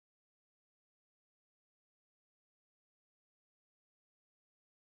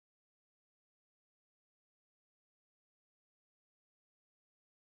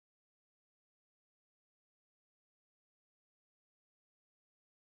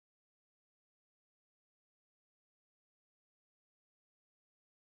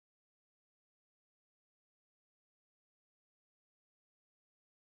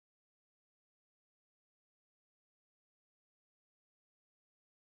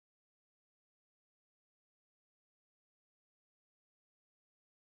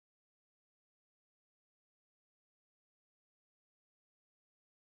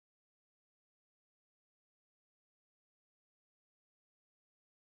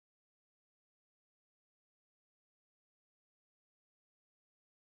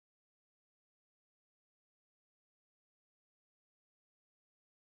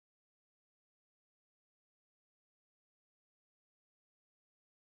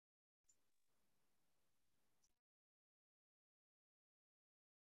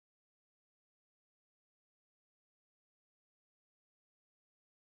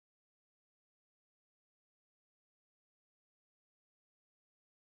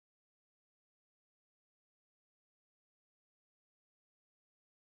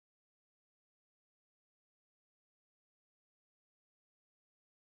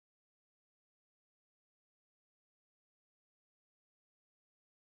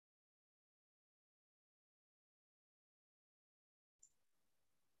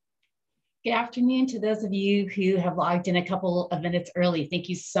Good afternoon to those of you who have logged in a couple of minutes early. Thank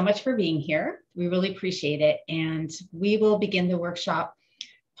you so much for being here. We really appreciate it. And we will begin the workshop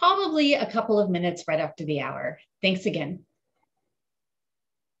probably a couple of minutes right after the hour. Thanks again.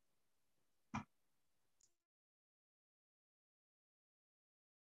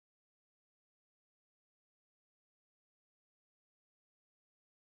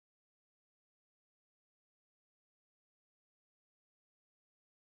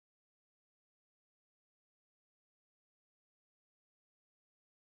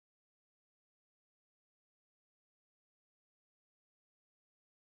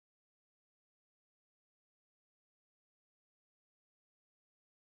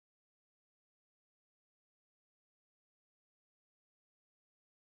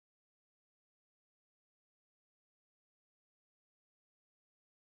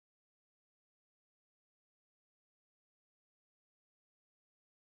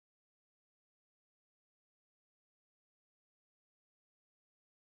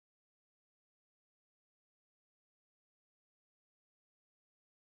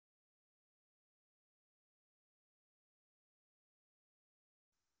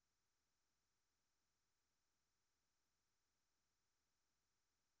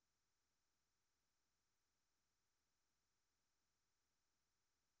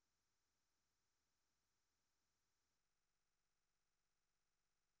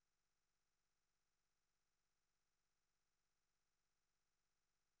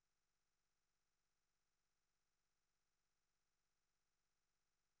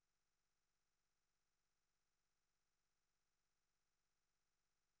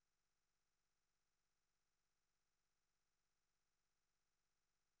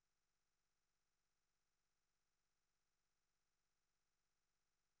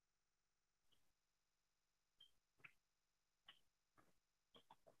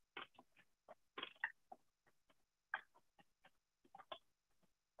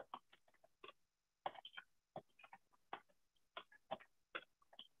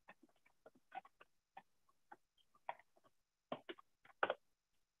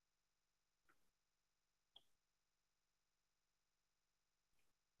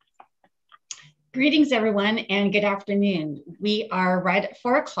 Greetings, everyone, and good afternoon. We are right at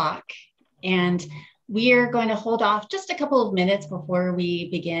 4 o'clock, and we are going to hold off just a couple of minutes before we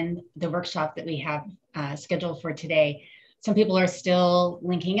begin the workshop that we have scheduled for today. Some people are still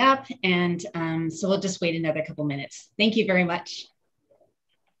linking up, and so we'll just wait another couple minutes. Thank you very much.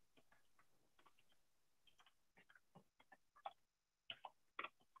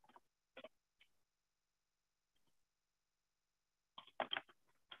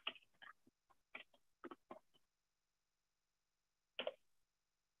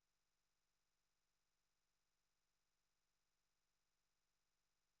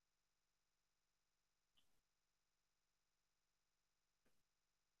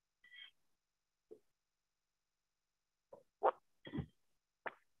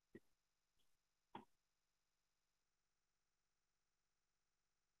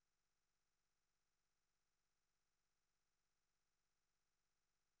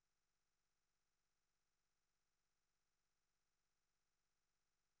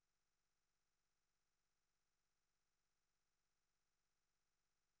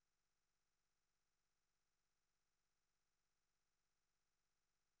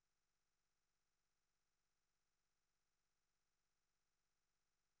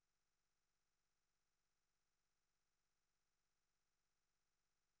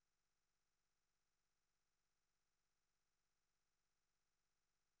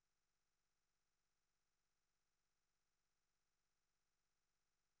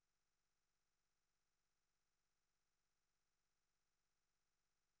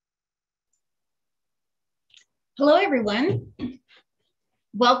 Hello, everyone.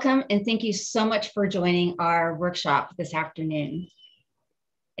 Welcome, and thank you so much for joining our workshop this afternoon.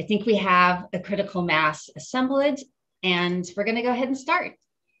 I think we have a critical mass assembled, and we're going to go ahead and start.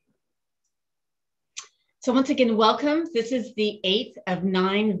 So once again, welcome. This is the 8th of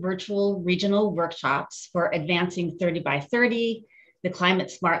 9 virtual regional workshops for advancing 30 by 30, the climate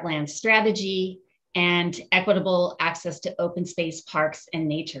smart land strategy, and equitable access to open space, parks, and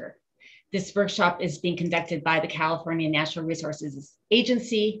nature. This workshop is being conducted by the California Natural Resources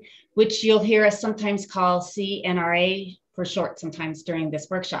Agency, which you'll hear us sometimes call CNRA for short sometimes during this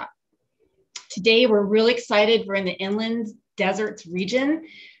workshop. Today, we're really excited. We're in the inland deserts region.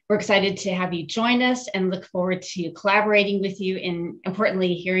 We're excited to have you join us and look forward to collaborating with you and,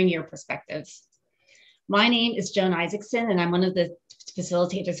 importantly, hearing your perspectives. My name is Joan Isaacson, and I'm one of the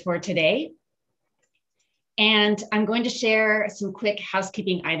facilitators for today. And I'm going to share some quick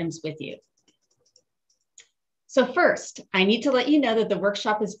housekeeping items with you. So first, I need to let you know that the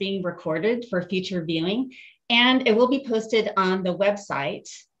workshop is being recorded for future viewing, and it will be posted on the website,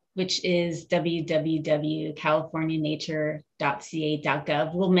 which is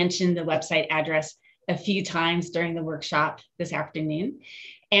www.californianature.ca.gov. We'll mention the website address a few times during the workshop this afternoon.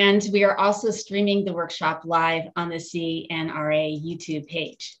 And we are also streaming the workshop live on the CNRA YouTube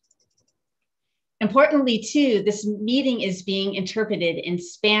page. Importantly, too, this meeting is being interpreted in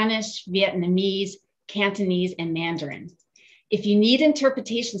Spanish, Vietnamese, Cantonese, and Mandarin. If you need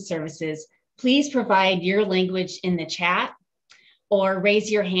interpretation services, please provide your language in the chat or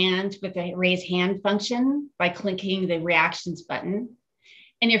raise your hand with the raise hand function by clicking the reactions button.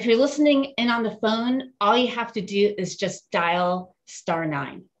 And if you're listening in on the phone, all you have to do is just dial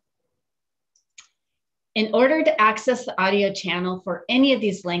 *9. In order to access the audio channel for any of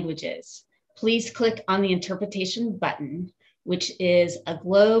these languages, please click on the interpretation button, which is a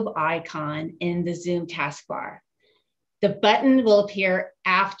globe icon in the Zoom taskbar. The button will appear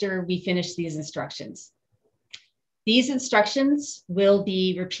after we finish these instructions. These instructions will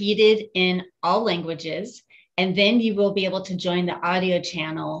be repeated in all languages, and then you will be able to join the audio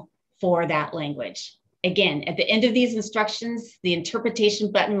channel for that language. Again, at the end of these instructions, the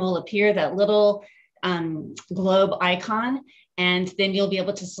interpretation button will appear, that little globe icon, and then you'll be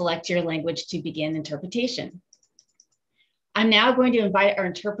able to select your language to begin interpretation. I'm now going to invite our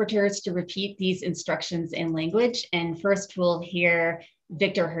interpreters to repeat these instructions in language. And first we'll hear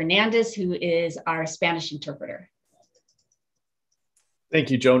Victor Hernandez, who is our Spanish interpreter.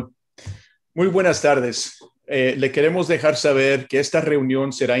 Thank you, Joan. Muy buenas tardes. Le queremos dejar saber que esta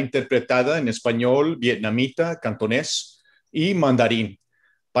reunión será interpretada en español, vietnamita, cantonés y mandarín.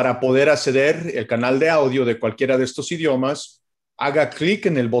 Para poder acceder al canal de audio de cualquiera de estos idiomas, haga clic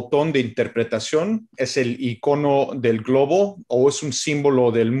en el botón de interpretación, es el icono del globo o es un símbolo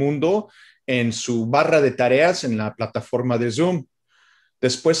del mundo en su barra de tareas en la plataforma de Zoom.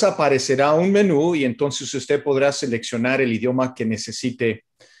 Después aparecerá un menú y entonces usted podrá seleccionar el idioma que necesite.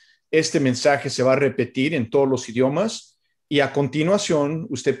 Este mensaje se va a repetir en todos los idiomas y a continuación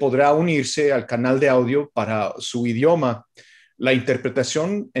usted podrá unirse al canal de audio para su idioma. La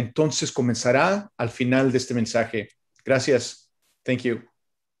interpretación entonces comenzará al final de este mensaje. Gracias. Thank you.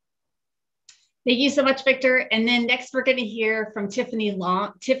 Thank you so much, Victor. And then next we're going to hear from Tiffany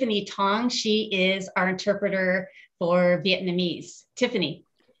Tong. She is our interpreter for Vietnamese. Tiffany.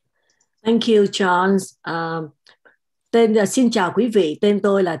 Thank you, John. Xin chào quý vị, tên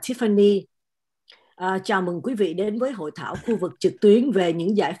tôi là Tiffany. Chào mừng quý vị đến với hội thảo khu vực trực tuyến về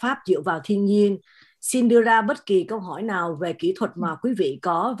những giải pháp dựa vào thiên nhiên. Xin đưa ra bất kỳ câu hỏi nào về kỹ thuật mà quý vị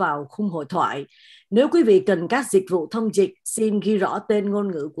có vào khung hội thoại. Nếu quý vị cần các dịch vụ thông dịch, xin ghi rõ tên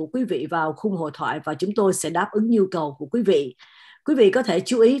ngôn ngữ của quý vị vào khung hội thoại và chúng tôi sẽ đáp ứng nhu cầu của quý vị. Quý vị có thể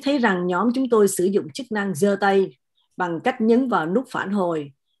chú ý thấy rằng nhóm chúng tôi sử dụng chức năng giơ tay bằng cách nhấn vào nút phản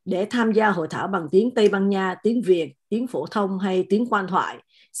hồi để tham gia hội thảo bằng tiếng Tây Ban Nha, tiếng Việt, tiếng phổ thông hay tiếng quan thoại.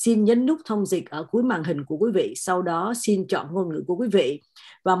 Xin nhấn nút thông dịch ở cuối màn hình của quý vị, sau đó xin chọn ngôn ngữ của quý vị.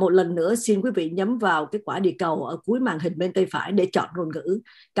 Và một lần nữa xin quý vị nhấn vào cái quả địa cầu ở cuối màn hình bên tay phải để chọn ngôn ngữ.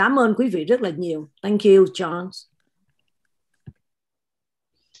 Cảm ơn quý vị rất là nhiều. Thank you, John.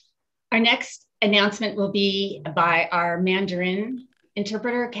 Our next announcement will be by our Mandarin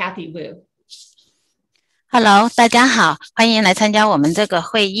interpreter, Kathy Wu. Hello， 大家好，欢迎来参加我们这个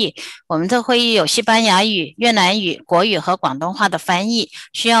会议。我们这个会议有西班牙语、越南语、国语和广东话的翻译。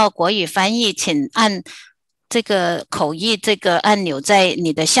需要国语翻译，请按这个口译这个按钮，在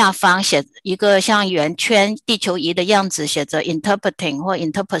你的下方写一个像圆圈、地球仪的样子，写着 interpreting 或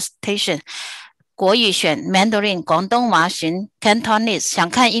interpretation。国语选 Mandarin， 广东话选 Cantonese。想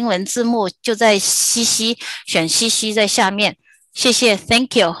看英文字幕就在西西选西西在下面。谢谢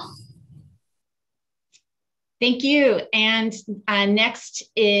 ，Thank you。Thank you. And next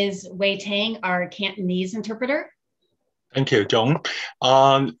is Wei Tang, our Cantonese interpreter. Thank you, John.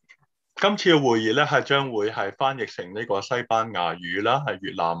 今次嘅會議咧係將會係翻譯成呢個西班牙語啦、係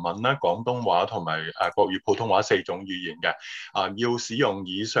越南文啦、廣東話同埋國語普通話4種語言嘅。要使用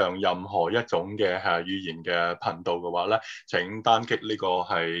以上任何一種嘅語言嘅頻道嘅話咧，請單擊呢個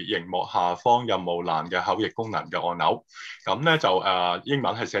係熒幕下方任務欄嘅口譯功能嘅按鈕。咁咧就英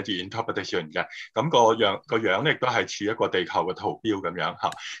文係寫住 interpretation 嘅。咁個樣咧亦都係似一個地球嘅圖標咁樣嚇。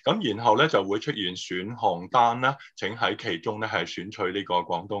咁然後咧就會出現選項單啦，請喺其中咧係選取呢個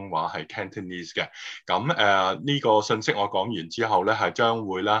廣東話係Cantonese 嘅。咁呢個信息我講完之後咧，係將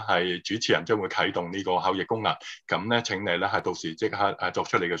會咧係主持人將會啟動呢個口譯功能。咁咧請你咧係到時即刻作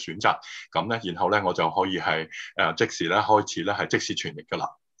出你嘅選擇。咁咧然後咧我就可以係即時咧開始咧係即時傳譯㗎啦。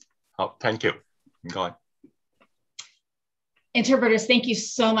好 ，thank you， 唔該。Interpreters, thank you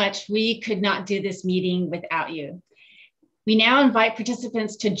so much. We could not do this meeting without you. We now invite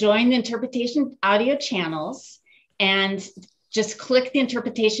participants to join the interpretation audio channels and just click the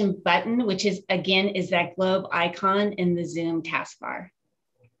interpretation button, which is, again, is that globe icon in the Zoom taskbar.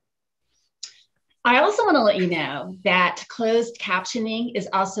 I also want to let you know that closed captioning is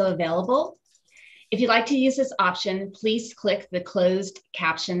also available. If you'd like to use this option, please click the closed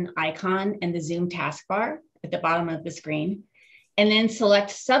caption icon in the Zoom taskbar at the bottom of the screen, and then select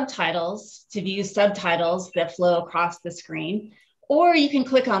subtitles to view subtitles that flow across the screen. Or you can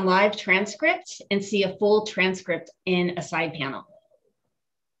click on live transcript and see a full transcript in a side panel.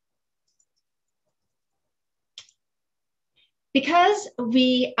 Because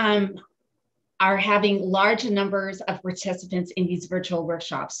we are having large numbers of participants in these virtual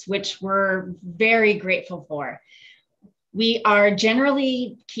workshops, which we're very grateful for, we are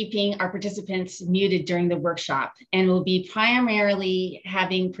generally keeping our participants muted during the workshop, and will be primarily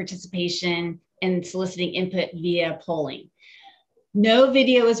having participation and soliciting input via polling. No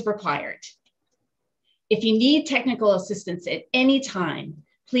video is required. If you need technical assistance at any time,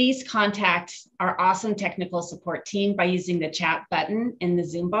 please contact our awesome technical support team by using the chat button in the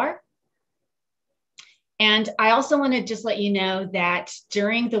Zoom bar. And I also want to just let you know that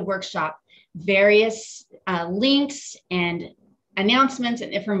during the workshop, various links and announcements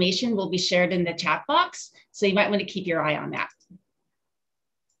and information will be shared in the chat box. So you might want to keep your eye on that.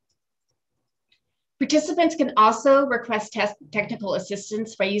 Participants can also request technical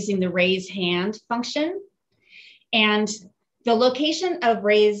assistance by using the raise hand function. And the location of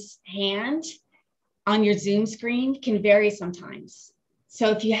raise hand on your Zoom screen can vary sometimes.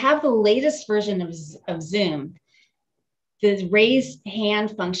 So if you have the latest version of Zoom, the raise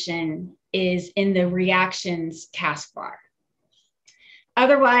hand function is in the reactions taskbar.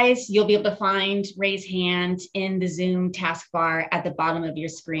 Otherwise, you'll be able to find raise hand in the Zoom taskbar at the bottom of your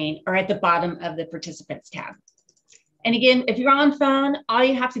screen or at the bottom of the participants tab. And again, if you're on phone, all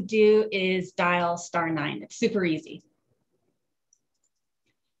you have to do is dial *9. It's super easy.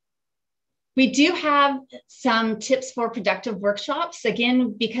 We do have some tips for productive workshops.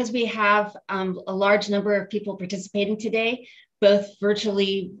 Again, because we have a large number of people participating today, both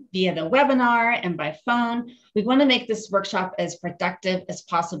virtually via the webinar and by phone, we want to make this workshop as productive as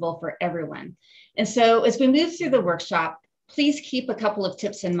possible for everyone. And so as we move through the workshop, please keep a couple of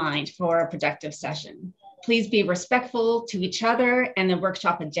tips in mind for a productive session. Please be respectful to each other and the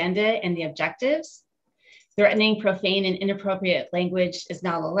workshop agenda and the objectives. Threatening, profane, and inappropriate language is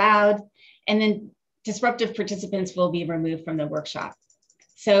not allowed. And then disruptive participants will be removed from the workshop.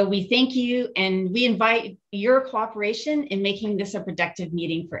 So we thank you, and we invite your cooperation in making this a productive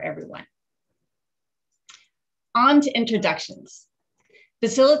meeting for everyone. On to introductions.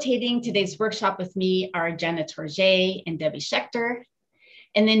 Facilitating today's workshop with me are Jenna Torget and Debbie Schechter.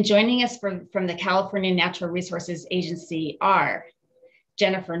 And then joining us from the California Natural Resources Agency are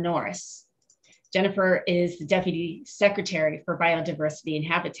Jennifer Norris. Jennifer is the Deputy Secretary for Biodiversity and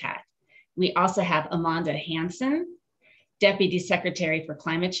Habitat. We also have Amanda Hansen, Deputy Secretary for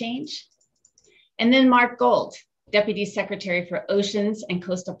Climate Change. And then Mark Gold, Deputy Secretary for Oceans and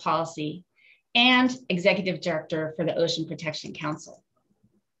Coastal Policy and Executive Director for the Ocean Protection Council.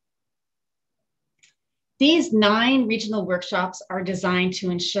 These 9 regional workshops are designed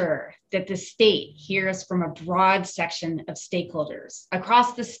to ensure that the state hears from a broad section of stakeholders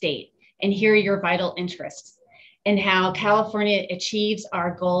across the state and hear your vital interests and how California achieves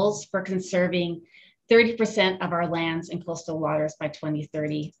our goals for conserving 30% of our lands and coastal waters by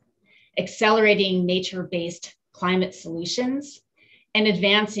 2030, accelerating nature-based climate solutions, and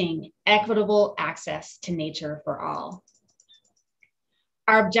advancing equitable access to nature for all.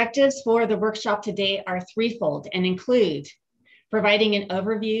 Our objectives for the workshop today are threefold and include providing an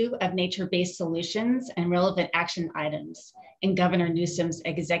overview of nature-based solutions and relevant action items in Governor Newsom's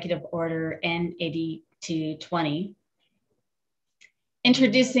Executive Order N8220,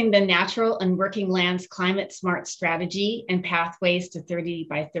 introducing the Natural and Working Lands Climate Smart Strategy and Pathways to 30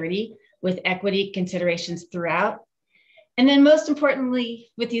 by 30 with equity considerations throughout. And then most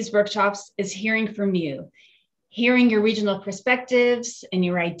importantly with these workshops is hearing from you, hearing your regional perspectives and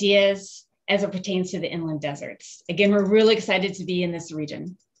your ideas as it pertains to the inland deserts. Again, we're really excited to be in this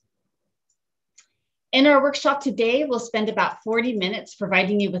region. In our workshop today, we'll spend about 40 minutes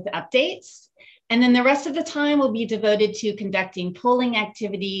providing you with updates. And then the rest of the time will be devoted to conducting polling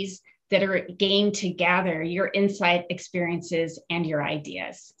activities that are aimed to gather your insight, experiences, and your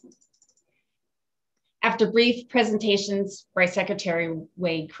ideas. After brief presentations by Secretary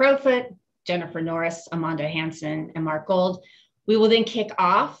Wade Crowfoot, Jennifer Norris, Amanda Hansen, and Mark Gold, we will then kick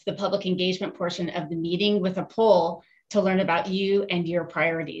off the public engagement portion of the meeting with a poll to learn about you and your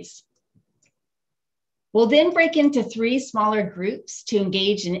priorities. We'll then break into 3 smaller groups to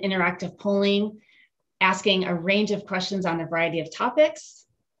engage in interactive polling, asking a range of questions on a variety of topics.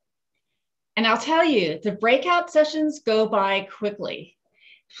 And I'll tell you, the breakout sessions go by quickly.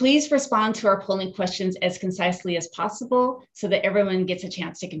 Please respond to our polling questions as concisely as possible so that everyone gets a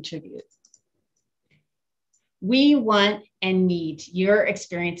chance to contribute. We want and need your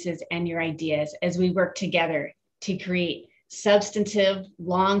experiences and your ideas as we work together to create substantive,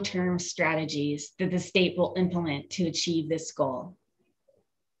 long-term strategies that the state will implement to achieve this goal.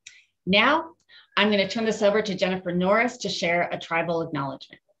 Now, I'm going to turn this over to Jennifer Norris to share a tribal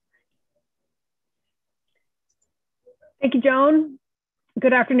acknowledgement. Thank you, Joan.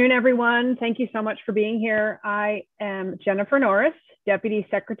 Good afternoon, everyone. Thank you so much for being here. I am Jennifer Norris, Deputy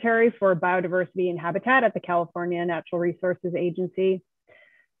Secretary for Biodiversity and Habitat at the California Natural Resources Agency.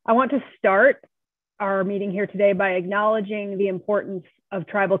 I want to start our meeting here today by acknowledging the importance of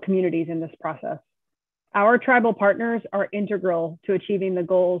tribal communities in this process. Our tribal partners are integral to achieving the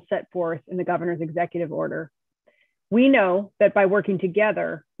goals set forth in the governor's executive order. We know that by working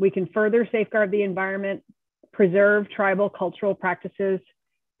together, we can further safeguard the environment, preserve tribal cultural practices,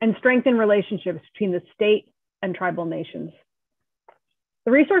 and strengthen relationships between the state and tribal nations.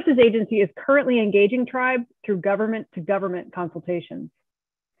 The Resources Agency is currently engaging tribes through government-to-government consultations.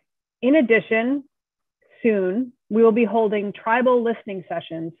 In addition, soon, we will be holding tribal listening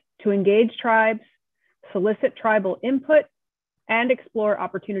sessions to engage tribes, solicit tribal input, and explore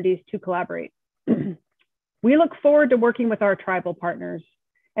opportunities to collaborate. We look forward to working with our tribal partners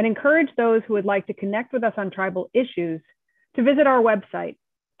and encourage those who would like to connect with us on tribal issues to visit our website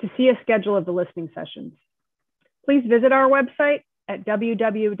to see a schedule of the listening sessions. Please visit our website at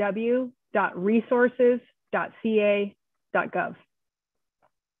www.resources.ca.gov.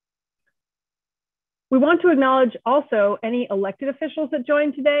 We want to acknowledge also any elected officials that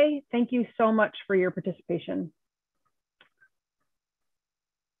joined today. Thank you so much for your participation.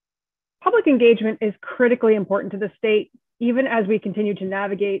 Public engagement is critically important to the state, even as we continue to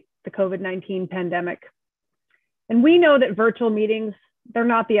navigate the COVID-19 pandemic. And we know that virtual meetings, they're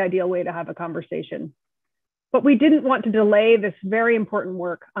not the ideal way to have a conversation. But we didn't want to delay this very important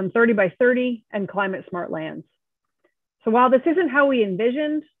work on 30 by 30 and climate smart lands. So while this isn't how we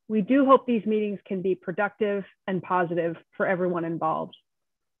envisioned, we do hope these meetings can be productive and positive for everyone involved.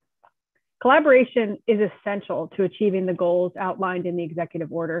 Collaboration is essential to achieving the goals outlined in the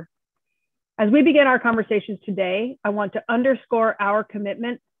executive order. As we begin our conversations today, I want to underscore our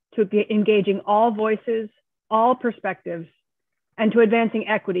commitment to engaging all voices, all perspectives, and to advancing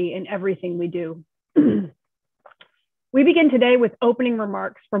equity in everything we do. We begin today with opening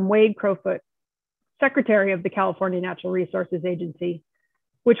remarks from Wade Crowfoot, Secretary of the California Natural Resources Agency,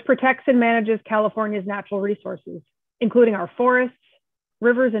 which protects and manages California's natural resources, including our forests,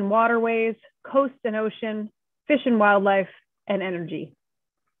 rivers and waterways, coast and ocean, fish and wildlife, and energy.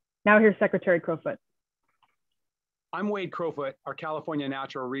 Now here's Secretary Crowfoot. I'm Wade Crowfoot, our California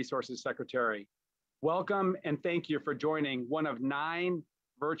Natural Resources Secretary. Welcome and thank you for joining one of 9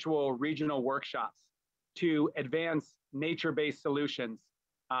 virtual regional workshops to advance nature-based solutions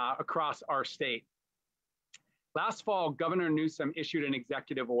across our state. Last fall, Governor Newsom issued an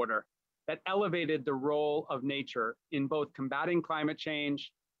executive order that elevated the role of nature in both combating climate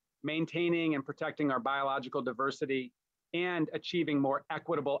change, maintaining and protecting our biological diversity, and achieving more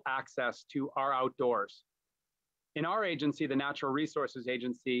equitable access to our outdoors. In our agency, the Natural Resources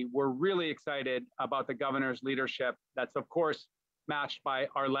Agency, we're really excited about the governor's leadership that's, of course, matched by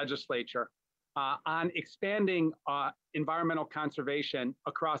our legislature on expanding environmental conservation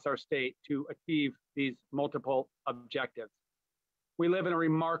across our state to achieve these multiple objectives. We live in a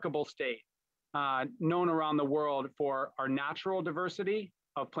remarkable state, known around the world for our natural diversity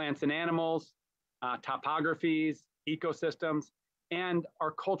of plants and animals, topographies, ecosystems, and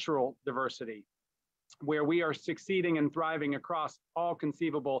our cultural diversity, where we are succeeding and thriving across all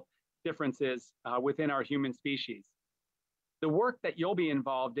conceivable differences within our human species. The work that you'll be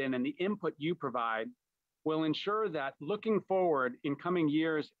involved in and the input you provide will ensure that looking forward in coming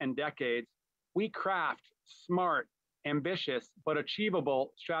years and decades, we craft smart, ambitious, but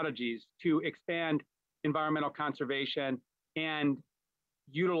achievable strategies to expand environmental conservation and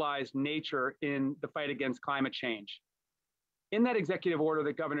utilize nature in the fight against climate change. In that executive order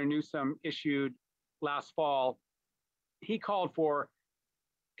that Governor Newsom issued last fall, he called for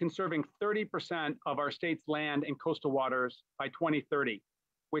conserving 30% of our state's land and coastal waters by 2030,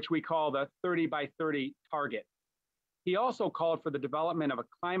 which we call the 30 by 30 target. He also called for the development of a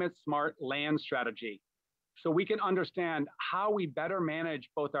climate smart land strategy so we can understand how we better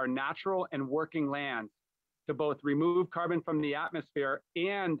manage both our natural and working lands to both remove carbon from the atmosphere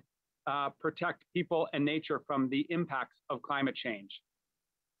and protect people and nature from the impacts of climate change.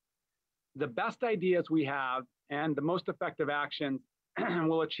 The best ideas we have and the most effective actions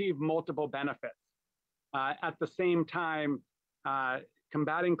will achieve multiple benefits. At the same time,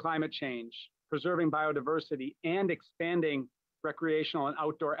 combating climate change, preserving biodiversity, and expanding recreational and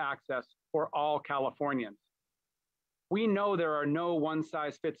outdoor access for all Californians. We know there are no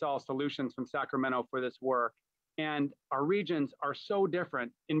one-size-fits-all solutions from Sacramento for this work, and our regions are so different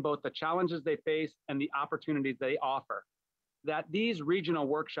in both the challenges they face and the opportunities they offer, that these regional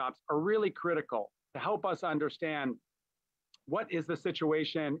workshops are really critical to help us understand what is the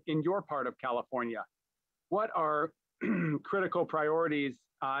situation in your part of California? What are critical priorities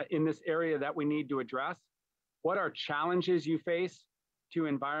in this area that we need to address? What are challenges you face to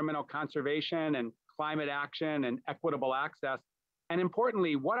environmental conservation and climate action and equitable access? And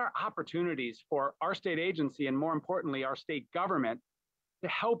importantly, what are opportunities for our state agency and more importantly, our state government to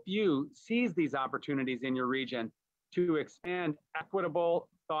help you seize these opportunities in your region to expand equitable,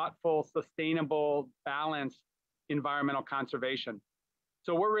 thoughtful, sustainable, balanced environmental conservation?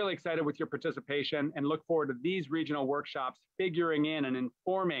 So we're really excited with your participation and look forward to these regional workshops figuring in and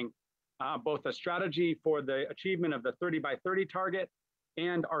informing both a strategy for the achievement of the 30 by 30 target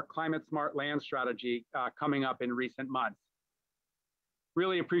and our climate smart land strategy coming up in recent months.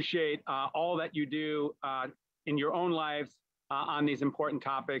 Really appreciate all that you do in your own lives on these important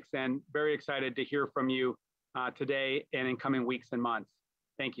topics, and very excited to hear from you today and in coming weeks and months.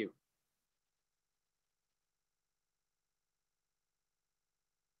 Thank you.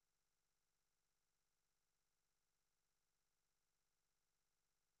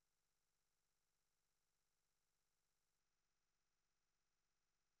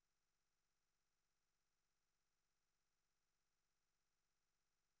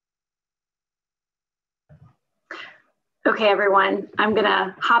 Okay, everyone, I'm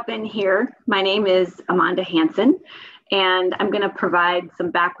gonna hop in here. My name is Amanda Hansen, and I'm gonna provide some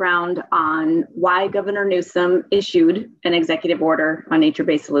background on why Governor Newsom issued an executive order on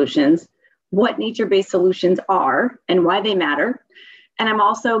nature-based solutions, what nature-based solutions are and why they matter. And I'm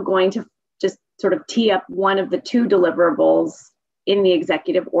also going to just sort of tee up one of the two deliverables in the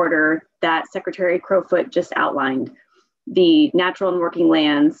executive order that Secretary Crowfoot just outlined, the Natural and Working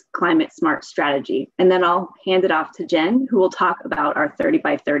Lands Climate Smart Strategy. And then I'll hand it off to Jen, who will talk about our 30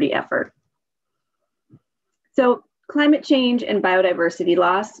 by 30 effort. So climate change and biodiversity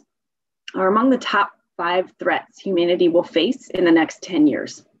loss are among the top 5 threats humanity will face in the next 10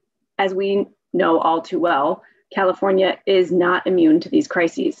 years. As we know all too well, California is not immune to these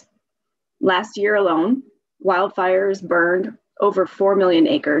crises. Last year alone, wildfires burned over 4 million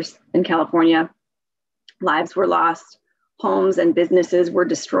acres in California. Lives were lost. Homes and businesses were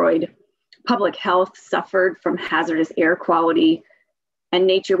destroyed. Public health suffered from hazardous air quality, and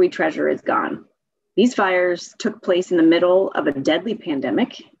nature we treasure is gone. These fires took place in the middle of a deadly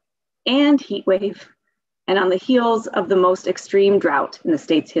pandemic and heat wave, and on the heels of the most extreme drought in the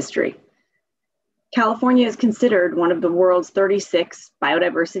state's history. California is considered one of the world's 36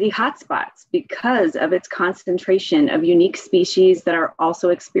 biodiversity hotspots because of its concentration of unique species that are also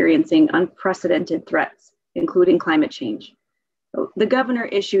experiencing unprecedented threats, including climate change. The governor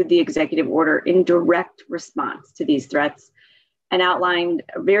issued the executive order in direct response to these threats and outlined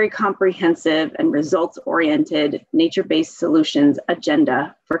a very comprehensive and results-oriented nature-based solutions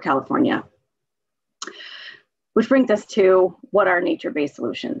agenda for California. Which brings us to what are nature-based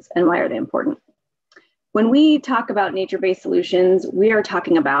solutions and why are they important? When we talk about nature-based solutions, we are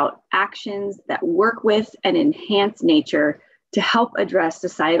talking about actions that work with and enhance nature to help address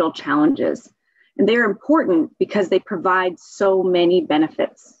societal challenges. And they're important because they provide so many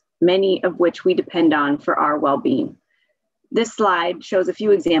benefits, many of which we depend on for our well-being. This slide shows a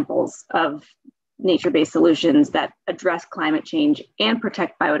few examples of nature-based solutions that address climate change and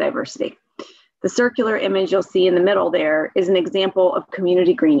protect biodiversity. The circular image you'll see in the middle there is an example of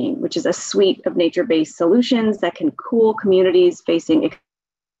community greening, which is a suite of nature-based solutions that can cool communities facing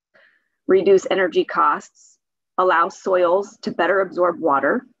reduce energy costs, allow soils to better absorb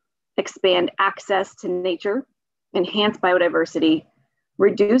water, expand access to nature, enhance biodiversity,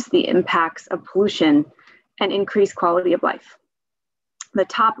 reduce the impacts of pollution, and increase quality of life. The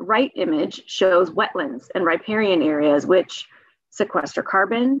top right image shows wetlands and riparian areas which sequester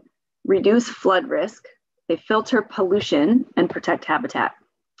carbon, reduce flood risk, they filter pollution, and protect habitat.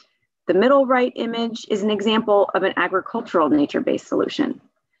 The middle right image is an example of an agricultural nature-based solution.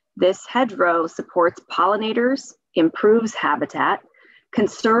 This hedgerow supports pollinators, improves habitat,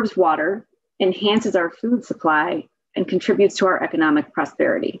 conserves water, enhances our food supply, and contributes to our economic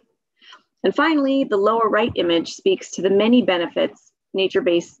prosperity. And finally, the lower right image speaks to the many benefits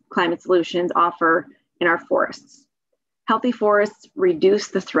nature-based climate solutions offer in our forests. Healthy forests reduce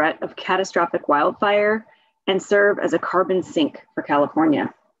the threat of catastrophic wildfire and serve as a carbon sink for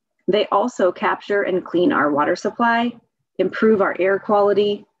California. They also capture and clean our water supply, improve our air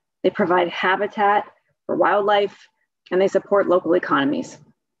quality, they provide habitat for wildlife, and they support local economies.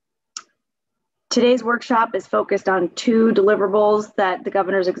 Today's workshop is focused on 2 deliverables that the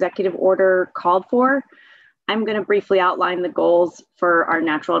governor's executive order called for. I'm going to briefly outline the goals for our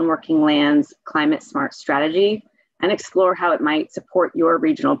natural and working lands climate smart strategy and explore how it might support your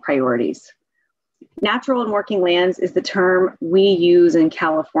regional priorities. Natural and working lands is the term we use in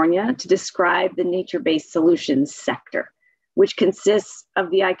California to describe the nature-based solutions sector, which consists of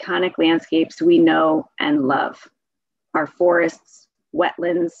the iconic landscapes we know and love. Our forests,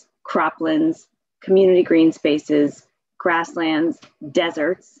 wetlands, croplands, community green spaces, grasslands,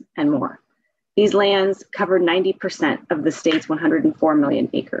 deserts, and more. These lands cover 90% of the state's 104 million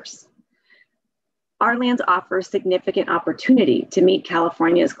acres. Our lands offer significant opportunity to meet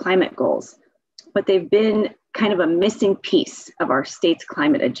California's climate goals, but they've been kind of a missing piece of our state's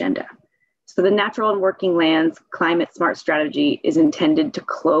climate agenda. So the natural and working lands climate smart strategy is intended to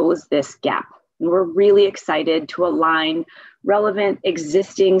close this gap. And we're really excited to align relevant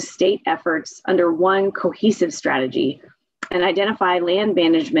existing state efforts under one cohesive strategy and identify land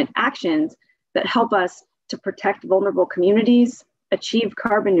management actions that help us to protect vulnerable communities, achieve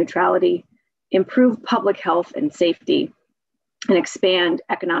carbon neutrality, improve public health and safety, and expand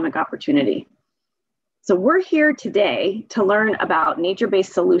economic opportunity. So we're here today to learn about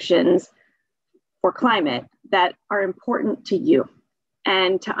nature-based solutions for climate that are important to you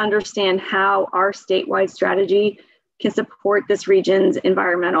and to understand how our statewide strategy can support this region's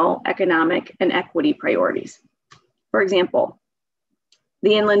environmental, economic, and equity priorities. For example,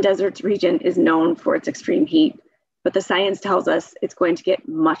 the inland deserts region is known for its extreme heat, but the science tells us it's going to get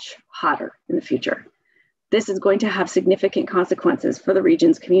much hotter in the future. This is going to have significant consequences for the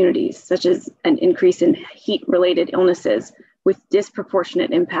region's communities, such as an increase in heat-related illnesses with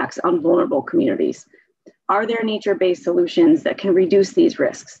disproportionate impacts on vulnerable communities. Are there nature-based solutions that can reduce these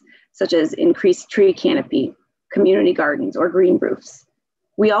risks, such as increased tree canopy, community gardens, or green roofs?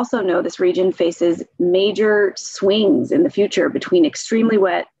 We also know this region faces major swings in the future between extremely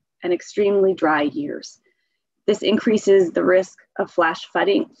wet and extremely dry years. This increases the risk of flash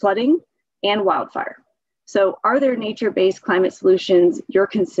flooding and wildfire. So are there nature-based climate solutions you're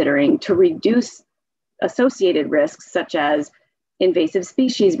considering to reduce associated risks such as invasive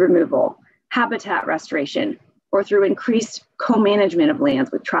species removal, habitat restoration, or through increased co-management of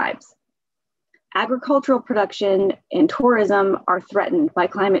lands with tribes? Agricultural production and tourism are threatened by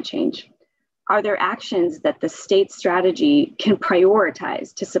climate change. Are there actions that the state strategy can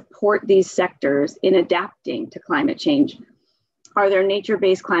prioritize to support these sectors in adapting to climate change? Are there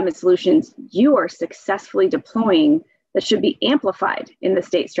nature-based climate solutions you are successfully deploying that should be amplified in the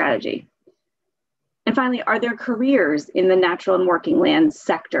state strategy? And finally, are there careers in the natural and working lands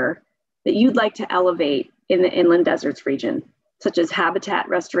sector that you'd like to elevate in the inland deserts region, such as habitat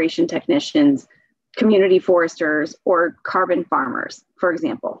restoration technicians, community foresters, or carbon farmers, for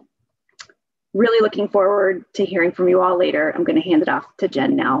example? Really looking forward to hearing from you all later. I'm going to hand it off to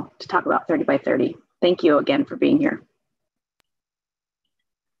Jen now to talk about 30 by 30. Thank you again for being here.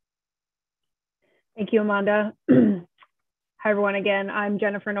 Thank you, Amanda. Hi, everyone. Again, I'm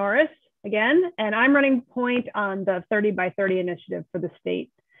Jennifer Norris again, and I'm running point on the 30 by 30 initiative for the state.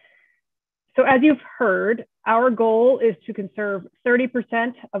 So as you've heard, our goal is to conserve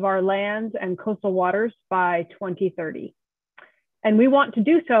 30% of our lands and coastal waters by 2030. And we want to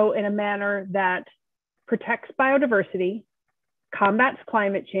do so in a manner that protects biodiversity, combats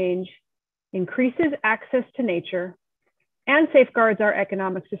climate change, increases access to nature, and safeguards our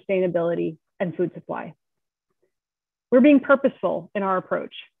economic sustainability and food supply. We're being purposeful in our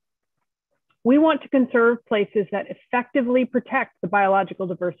approach. We want to conserve places that effectively protect the biological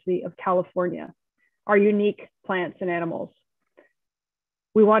diversity of California, our unique plants and animals.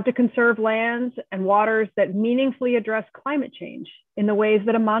 We want to conserve lands and waters that meaningfully address climate change in the ways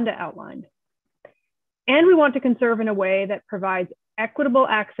that Amanda outlined. And we want to conserve in a way that provides equitable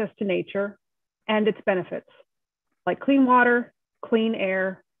access to nature and its benefits, like clean water, clean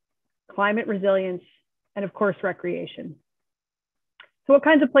air, climate resilience, and of course, recreation. So what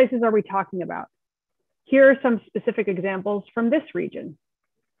kinds of places are we talking about? Here are some specific examples from this region.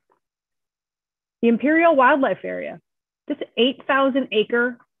 The Imperial Wildlife Area. This 8,000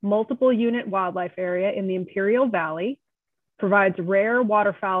 acre multiple unit wildlife area in the Imperial Valley provides rare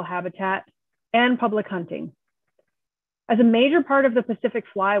waterfowl habitat and public hunting. As a major part of the Pacific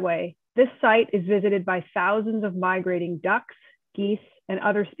Flyway, this site is visited by thousands of migrating ducks, geese, and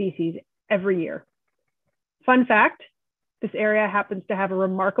other species every year. Fun fact, this area happens to have a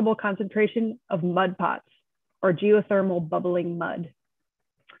remarkable concentration of mud pots, or geothermal bubbling mud.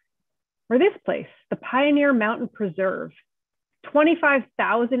 Or this place, the Pioneer Mountain Preserve,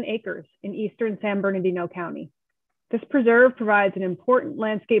 25,000 acres in eastern San Bernardino County. This preserve provides an important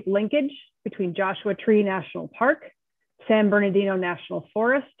landscape linkage between Joshua Tree National Park, San Bernardino National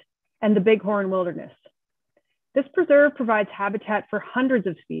Forest, and the Bighorn Wilderness. This preserve provides habitat for hundreds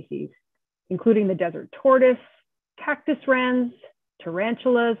of species, including the desert tortoise, cactus wrens,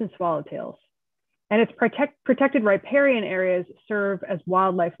 tarantulas, and swallowtails. And its protected riparian areas serve as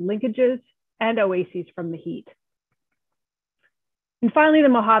wildlife linkages and oases from the heat. And finally, the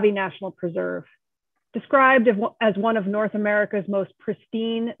Mojave National Preserve, described as one of North America's most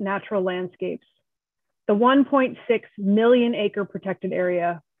pristine natural landscapes. The 1.6 million acre protected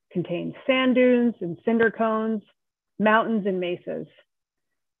area contains sand dunes and cinder cones, mountains and mesas.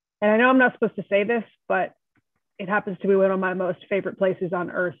 And I know I'm not supposed to say this, but it happens to be one of my most favorite places on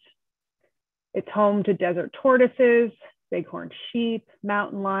Earth. It's home to desert tortoises, bighorn sheep,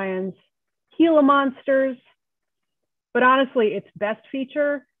 mountain lions, Gila monsters. But honestly, its best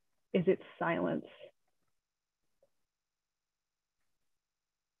feature is its silence.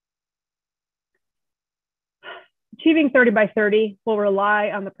 Achieving 30 by 30 will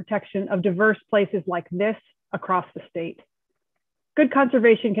rely on the protection of diverse places like this across the state. Good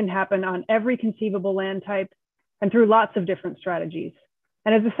conservation can happen on every conceivable land type and through lots of different strategies.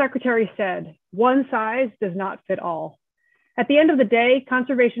 And as the Secretary said, one size does not fit all. At the end of the day,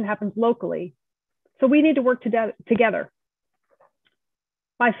 conservation happens locally, so we need to work together.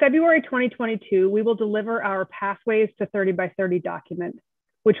 By February 2022, we will deliver our Pathways to 30 by 30 document,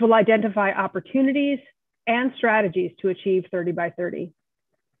 which will identify opportunities and strategies to achieve 30 by 30.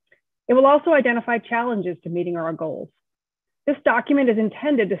 It will also identify challenges to meeting our goals. This document is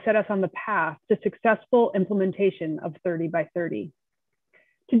intended to set us on the path to successful implementation of 30 by 30.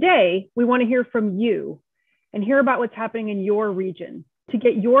 Today, we want to hear from you and hear about what's happening in your region to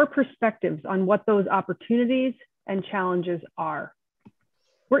get your perspectives on what those opportunities and challenges are.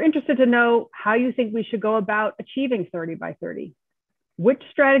 We're interested to know how you think we should go about achieving 30 by 30. Which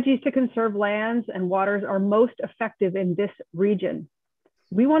strategies to conserve lands and waters are most effective in this region?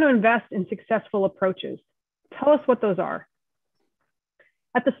 We want to invest in successful approaches. Tell us what those are.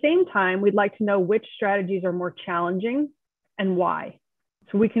 At the same time, we'd like to know which strategies are more challenging and why,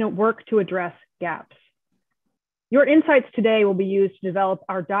 so we can work to address gaps. Your insights today will be used to develop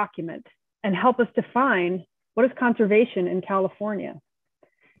our document and help us define what is conservation in California.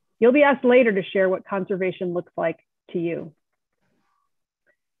 You'll be asked later to share what conservation looks like to you.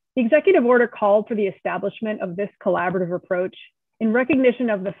 The executive order called for the establishment of this collaborative approach in recognition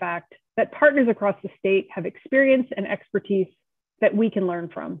of the fact that partners across the state have experience and expertise that we can learn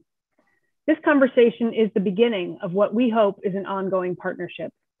from. This conversation is the beginning of what we hope is an ongoing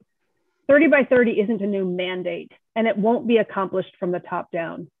partnership. 30 by 30 isn't a new mandate, and it won't be accomplished from the top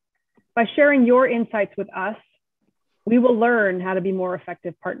down. By sharing your insights with us, we will learn how to be more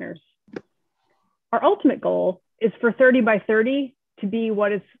effective partners. Our ultimate goal is for 30 by 30 to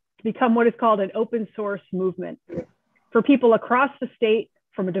become what is called an open source movement for people across the state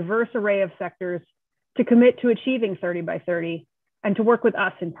from a diverse array of sectors to commit to achieving 30 by 30 and to work with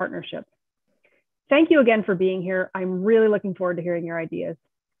us in partnership. Thank you again for being here. I'm really looking forward to hearing your ideas.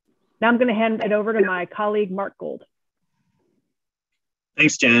 Now I'm going to hand it over to my colleague, Mark Gold.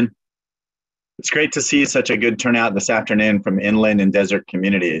 Thanks, Jen. It's great to see such a good turnout this afternoon from inland and desert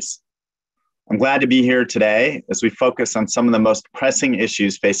communities. I'm glad to be here today as we focus on some of the most pressing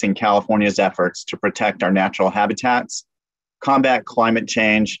issues facing California's efforts to protect our natural habitats, combat climate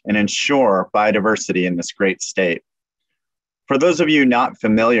change, and ensure biodiversity in this great state. For those of you not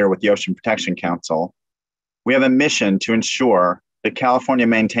familiar with the Ocean Protection Council, we have a mission to ensure that California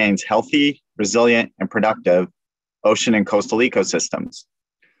maintains healthy, resilient, and productive ocean and coastal ecosystems.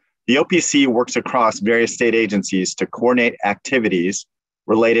 The OPC works across various state agencies to coordinate activities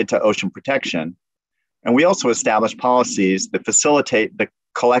related to ocean protection. And we also establish policies that facilitate the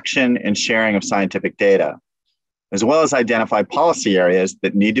collection and sharing of scientific data, as well as identify policy areas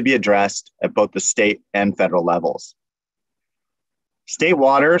that need to be addressed at both the state and federal levels. State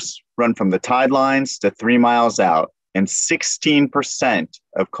waters run from the tide lines to 3 miles out, and 16%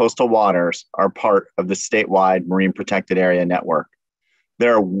 of coastal waters are part of the statewide Marine Protected Area Network.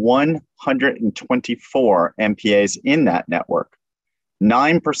 There are 124 MPAs in that network.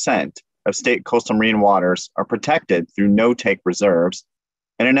 9% of state coastal marine waters are protected through no-take reserves,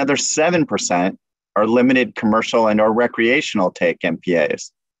 and another 7% are limited commercial and or recreational take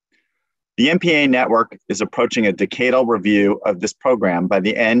MPAs. The MPA network is approaching a decadal review of this program by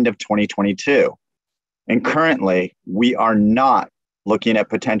the end of 2022. And currently, we are not looking at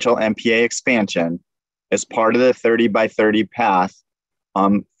potential MPA expansion as part of the 30 by 30 path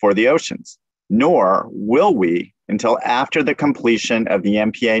for the oceans, nor will we until after the completion of the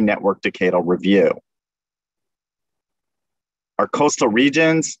MPA network decadal review. Our coastal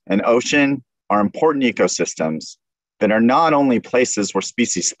regions and ocean are important ecosystems that are not only places where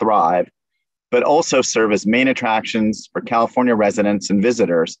species thrive, but also serve as main attractions for California residents and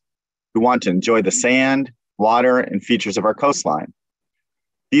visitors who want to enjoy the sand, water, and features of our coastline.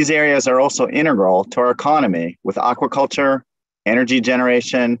 These areas are also integral to our economy with aquaculture, energy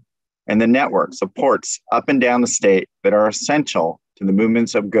generation, and the networks of ports up and down the state that are essential to the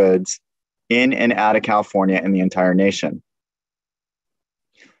movements of goods in and out of California and the entire nation.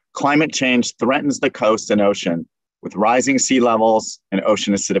 Climate change threatens the coast and ocean with rising sea levels and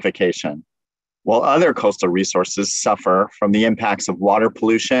ocean acidification, while other coastal resources suffer from the impacts of water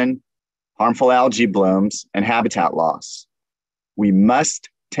pollution, harmful algae blooms, and habitat loss. We must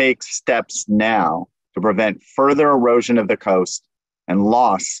take steps now to prevent further erosion of the coast and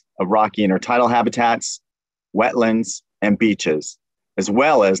loss of rocky intertidal habitats, wetlands, and beaches, as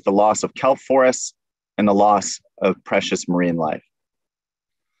well as the loss of kelp forests and the loss of precious marine life.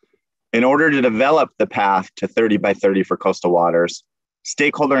 In order to develop the path to 30 by 30 for coastal waters,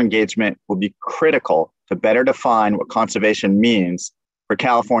 stakeholder engagement will be critical to better define what conservation means for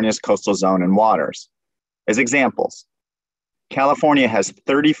California's coastal zone and waters. As examples, California has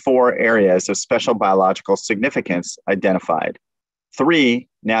 34 areas of special biological significance identified, 3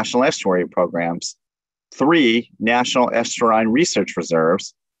 national estuary programs, 3 national estuarine research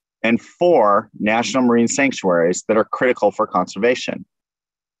reserves, and 4 national marine sanctuaries that are critical for conservation.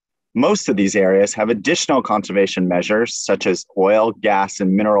 Most of these areas have additional conservation measures such as oil, gas,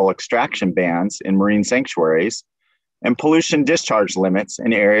 and mineral extraction bans in marine sanctuaries and pollution discharge limits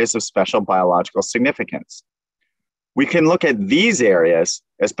in areas of special biological significance. We can look at these areas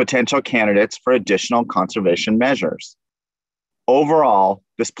as potential candidates for additional conservation measures. Overall,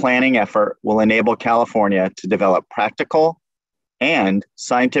 this planning effort will enable California to develop practical and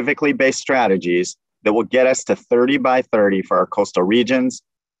scientifically based strategies that will get us to 30 by 30 for our coastal regions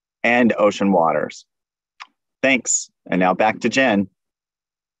and ocean waters. Thanks. And now back to Jen.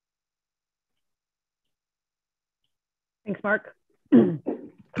 Thanks, Mark.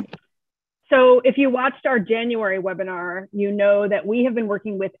 So if you watched our January webinar, you know that we have been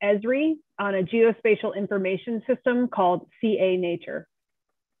working with Esri on a geospatial information system called CA Nature.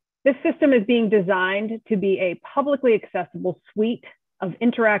 This system is being designed to be a publicly accessible suite of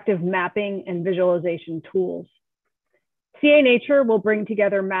interactive mapping and visualization tools. CA Nature will bring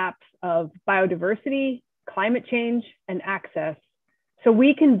together maps of biodiversity, climate change, and access, so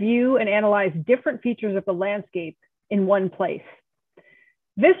we can view and analyze different features of the landscape in one place.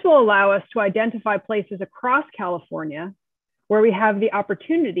 This will allow us to identify places across California where we have the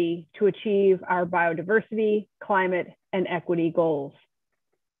opportunity to achieve our biodiversity, climate, and equity goals.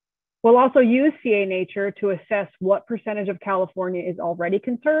 We'll also use CA Nature to assess what percentage of California is already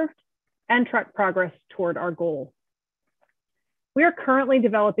conserved and track progress toward our goal. We are currently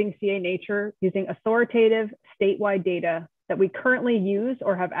developing CA Nature using authoritative statewide data that we currently use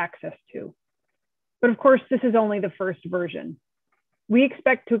or have access to. But of course, this is only the first version. We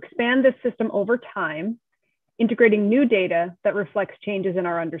expect to expand this system over time, integrating new data that reflects changes in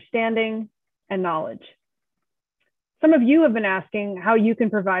our understanding and knowledge. Some of you have been asking how you can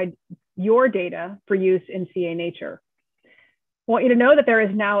provide your data for use in CA Nature. I want you to know that there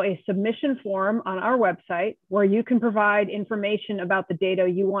is now a submission form on our website where you can provide information about the data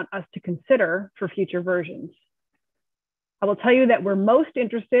you want us to consider for future versions. I will tell you that we're most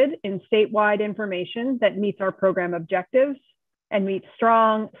interested in statewide information that meets our program objectives and meets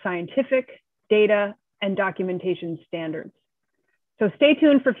strong scientific, data, and documentation standards. So stay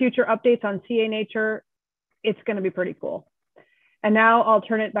tuned for future updates on CA Nature. It's going to be pretty cool. And now I'll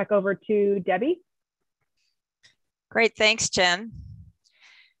turn it back over to Debbie. Great, thanks, Jen.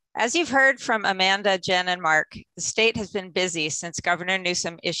 As you've heard from Amanda, Jen, and Mark, the state has been busy since Governor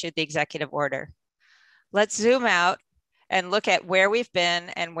Newsom issued the executive order. Let's zoom out and look at where we've been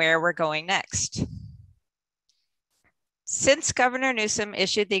and where we're going next. Since Governor Newsom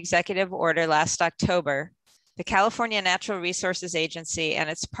issued the executive order last October, the California Natural Resources Agency and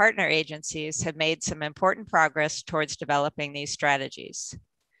its partner agencies have made some important progress towards developing these strategies.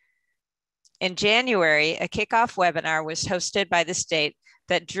 In January, a kickoff webinar was hosted by the state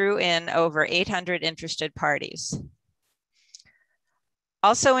that drew in over 800 interested parties.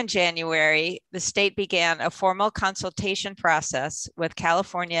 Also in January, the state began a formal consultation process with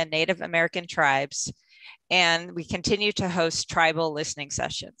California Native American tribes, and we continue to host tribal listening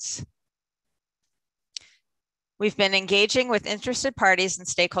sessions. We've been engaging with interested parties and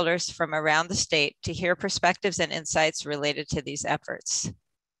stakeholders from around the state to hear perspectives and insights related to these efforts.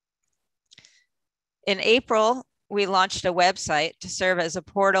 In April, we launched a website to serve as a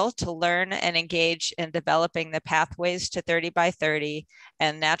portal to learn and engage in developing the Pathways to 30 by 30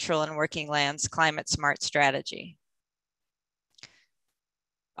 and Natural and Working Lands Climate Smart Strategy.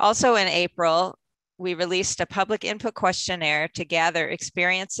 Also in April, we released a public input questionnaire to gather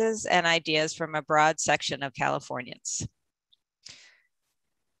experiences and ideas from a broad section of Californians.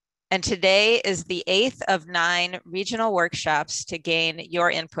 And today is the 8th of 9 regional workshops to gain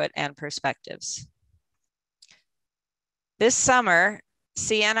your input and perspectives. This summer,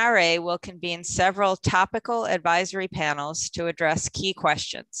 CNRA will convene several topical advisory panels to address key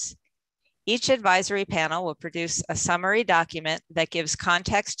questions. Each advisory panel will produce a summary document that gives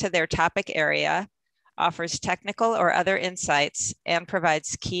context to their topic area, offers technical or other insights, and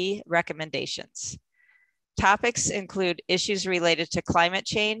provides key recommendations. Topics include issues related to climate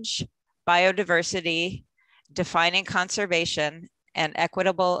change, biodiversity, defining conservation, and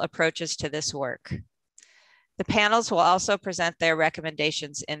equitable approaches to this work. The panels will also present their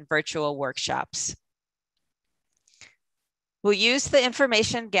recommendations in virtual workshops. We'll use the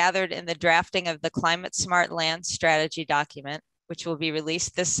information gathered in the drafting of the Climate Smart Land Strategy document, which will be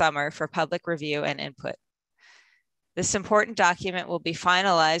released this summer for public review and input. This important document will be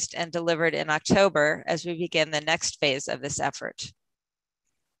finalized and delivered in October as we begin the next phase of this effort.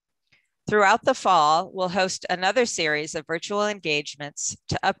 Throughout the fall, we'll host another series of virtual engagements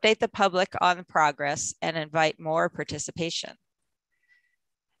to update the public on progress and invite more participation.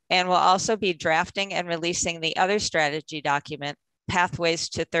 And we'll also be drafting and releasing the other strategy document, Pathways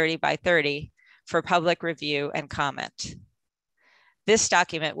to 30 by 30, for public review and comment. This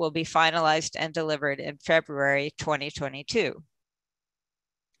document will be finalized and delivered in February 2022.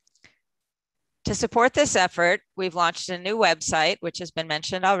 To support this effort, we've launched a new website, which has been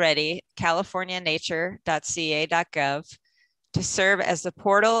mentioned already, californianature.ca.gov, to serve as the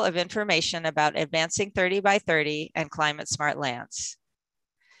portal of information about advancing 30 by 30 and climate smart lands.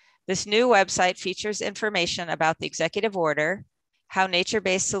 This new website features information about the executive order, how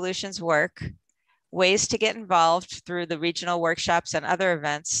nature-based solutions work, ways to get involved through the regional workshops and other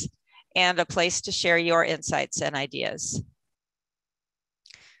events, and a place to share your insights and ideas.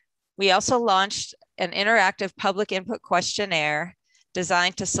 We also launched an interactive public input questionnaire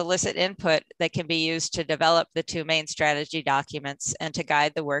designed to solicit input that can be used to develop the 2 main strategy documents and to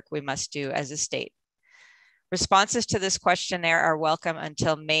guide the work we must do as a state. Responses to this questionnaire are welcome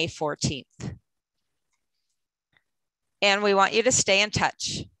until May 14th. And we want you to stay in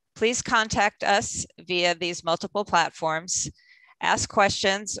touch. Please contact us via these multiple platforms, ask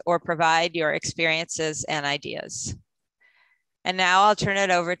questions, or provide your experiences and ideas. And now I'll turn it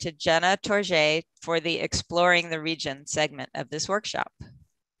over to Jenna Torget for the Exploring the Region segment of this workshop.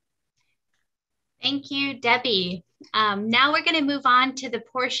 Thank you, Debbie. Now we're going to move on to the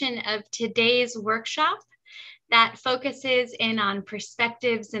portion of today's workshop that focuses in on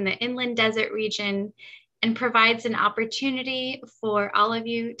perspectives in the inland desert region and provides an opportunity for all of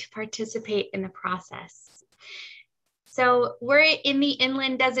you to participate in the process. So we're in the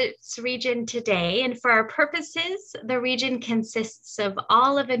inland deserts region today, and for our purposes, the region consists of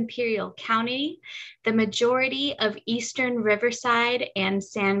all of Imperial County, the majority of eastern Riverside and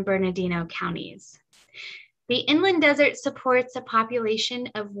San Bernardino counties. The inland desert supports a population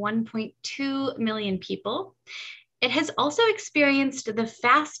of 1.2 million people. It has also experienced the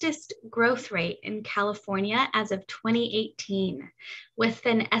fastest growth rate in California as of 2018, with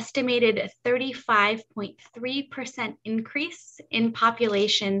an estimated 35.3% increase in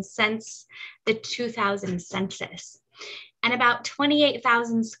population since the 2000 census. And about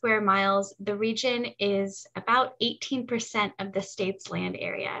 28,000 square miles, the region is about 18% of the state's land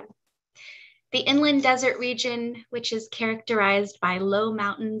area. The inland desert region, which is characterized by low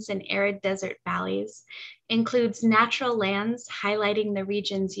mountains and arid desert valleys, includes natural lands highlighting the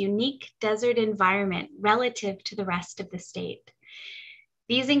region's unique desert environment relative to the rest of the state.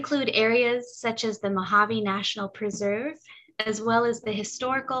 These include areas such as the Mojave National Preserve, as well as the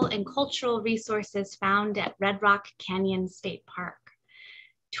historical and cultural resources found at Red Rock Canyon State Park.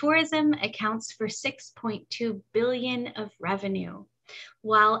 Tourism accounts for $6.2 billion of revenue,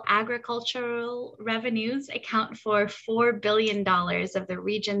 while agricultural revenues account for $4 billion of the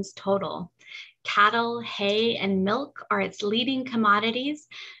region's total. Cattle, hay, and milk are its leading commodities,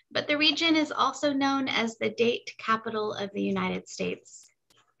 but the region is also known as the date capital of the United States.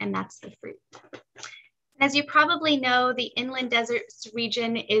 and that's the fruit. As you probably know, the inland deserts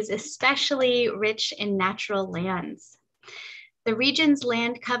region is especially rich in natural lands. The region's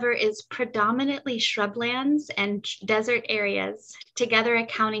land cover is predominantly shrublands and desert areas, together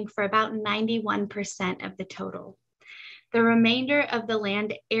accounting for about 91% of the total. The remainder of the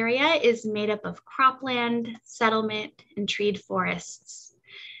land area is made up of cropland, settlement, and treed forests.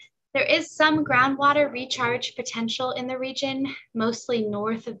 There is some groundwater recharge potential in the region, mostly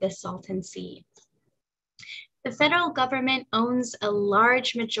north of the Salton Sea. The federal government owns a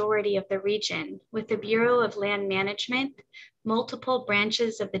large majority of the region, with the Bureau of Land Management, multiple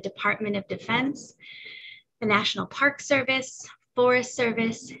branches of the Department of Defense, the National Park Service, Forest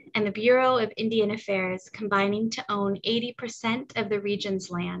Service, and the Bureau of Indian Affairs combining to own 80% of the region's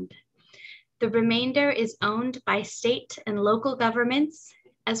land. The remainder is owned by state and local governments,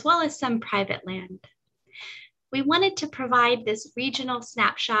 as well as some private land. We wanted to provide this regional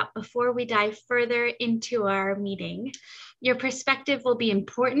snapshot before we dive further into our meeting. Your perspective will be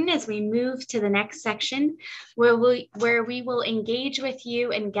important as we move to the next section, where we will engage with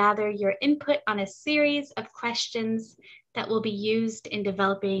you and gather your input on a series of questions that will be used in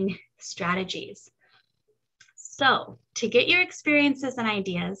developing strategies. So, to get your experiences and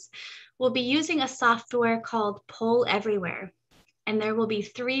ideas, we'll be using a software called Poll Everywhere, and there will be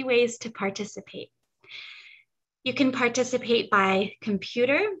 3 ways to participate. You can participate by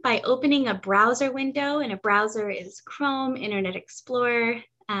computer by opening a browser window, and a browser is Chrome, Internet Explorer,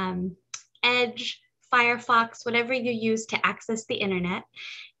 Edge, Firefox, whatever you use to access the internet,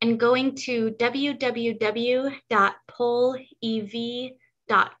 and going to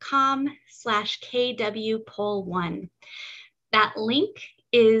www.pollev.com/kwpoll1. That link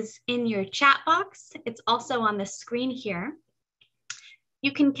is in your chat box. It's also on the screen here.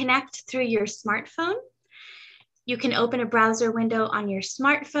 You can connect through your smartphone. You can open a browser window on your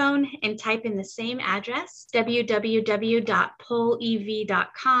smartphone and type in the same address,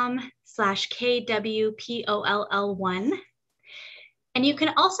 www.pollev.com/kwpoll1. And you can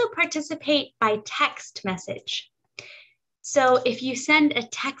also participate by text message. So if you send a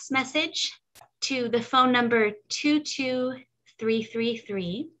text message to the phone number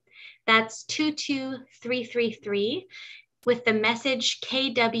 22333, that's 22333, with the message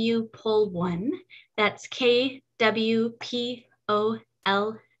KW Poll 1, that's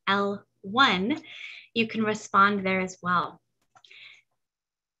KWPOLL1, you can respond there as well.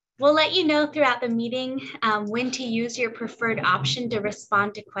 We'll let you know throughout the meeting when to use your preferred option to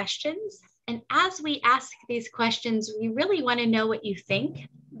respond to questions. And as we ask these questions, we really want to know what you think.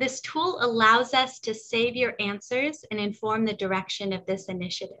 This tool allows us to save your answers and inform the direction of this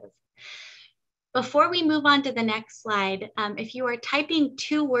initiative. Before we move on to the next slide, if you are typing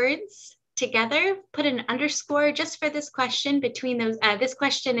 2 words together, put an underscore just for this question between those, this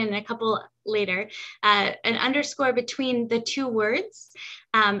question and a couple later, an underscore between the 2 words,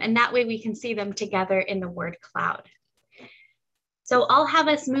 and that way we can see them together in the word cloud. So I'll have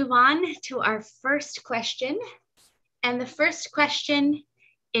us move on to our first question. And the first question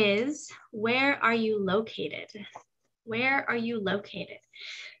is, where are you located? Where are you located?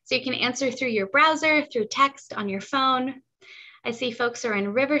 So you can answer through your browser, through text on your phone. I see folks are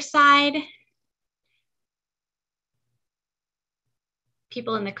in Riverside,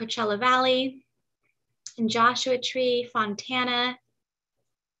 people in the Coachella Valley, in Joshua Tree, Fontana,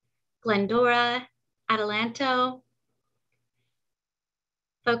 Glendora, Adelanto.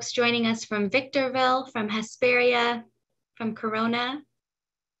 Folks joining us from Victorville, from Hesperia, from Corona,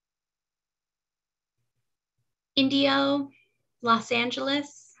 Indio, Los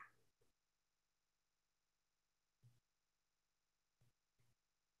Angeles.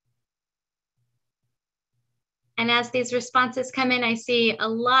 And as these responses come in, I see a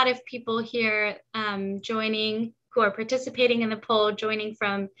lot of people here joining, who are participating in the poll, joining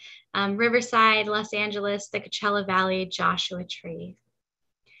from Riverside, Los Angeles, the Coachella Valley, Joshua Tree.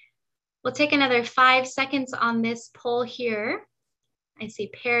 We'll take another 5 seconds on this poll here. I see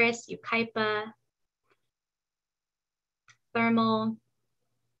Paris, Yucaipa, Thermal,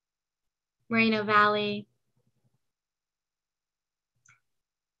 Moreno Valley,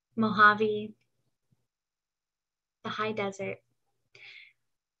 Mojave, the high desert.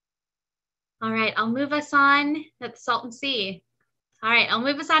 All right, I'll move us on. That's Salton Sea. All right, I'll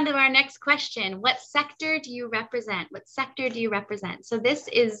move us on to our next question. What sector do you represent? What sector do you represent? So this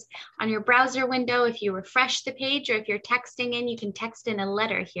is on your browser window. If you refresh the page, or if you're texting in, you can text in a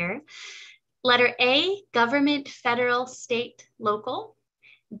letter here. Letter A, government, federal, state, local.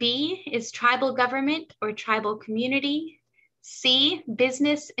 B is tribal government or tribal community. C,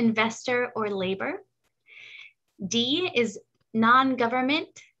 business, investor, or labor. D is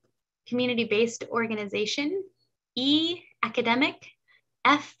non-government, community-based organization, E, academic,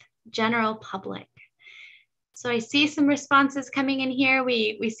 F, general public. So I see some responses coming in here.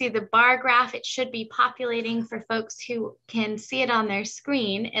 We see the bar graph. It should be populating for folks who can see it on their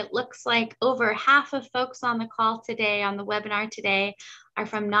screen. It looks like over half of folks on the call today, on the webinar today, are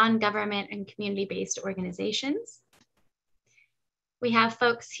from non-government and community-based organizations. We have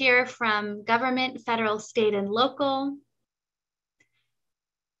folks here from government, federal, state, and local.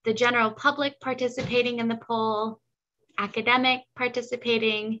 The general public participating in the poll, academic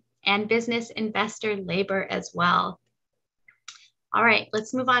participating, and business, investor, labor as well. All right,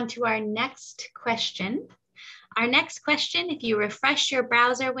 let's move on to our next question. Our next question, if you refresh your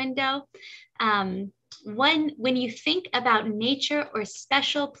browser window, when you think about nature or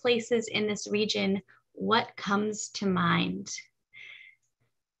special places in this region, what comes to mind?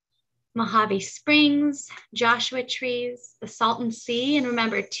 Mojave Springs, Joshua trees, the Salton Sea, and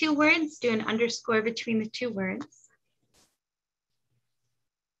remember 2 words, do an underscore between the 2 words.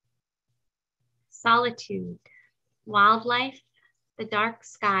 Solitude, wildlife, the dark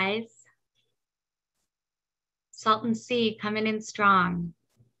skies, Salton Sea coming in strong,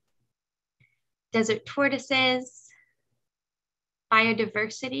 desert tortoises,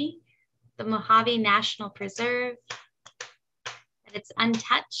 biodiversity, the Mojave National Preserve, and it's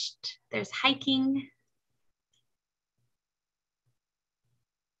untouched. There's hiking,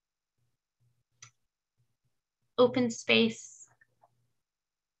 open space,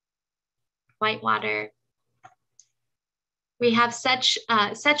 whitewater. We have such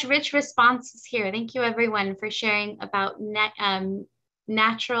rich responses here. Thank you everyone for sharing about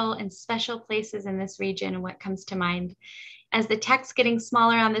natural and special places in this region and what comes to mind. As the text getting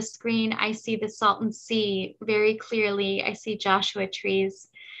smaller on the screen, I see the Salton Sea very clearly. I see Joshua trees.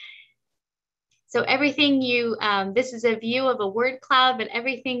 So everything you, this is a view of a word cloud, but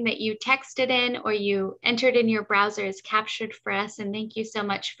everything that you texted in or you entered in your browser is captured for us. And thank you so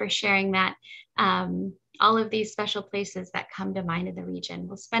much for sharing that, all of these special places that come to mind in the region.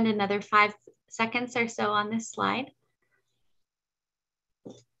 We'll spend another 5 seconds or so on this slide.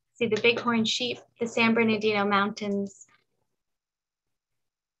 See the Bighorn sheep, the San Bernardino Mountains.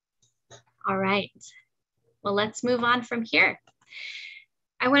 All right, well, let's move on from here.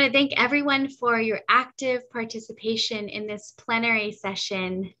 I want to thank everyone for your active participation in this plenary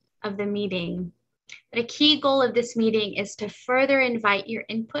session of the meeting. But a key goal of this meeting is to further invite your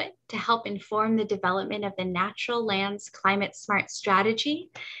input to help inform the development of the Natural Lands Climate Smart Strategy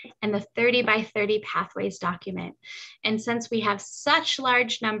and the 30 by 30 Pathways document. And since we have such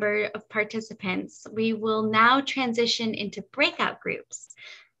large number of participants, we will now transition into breakout groups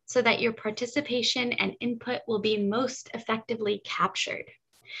so that your participation and input will be most effectively captured.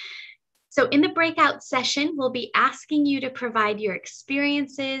 So in the breakout session, we'll be asking you to provide your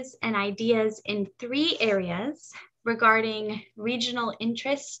experiences and ideas in 3 areas regarding regional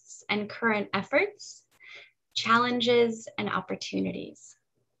interests and current efforts, challenges, and opportunities.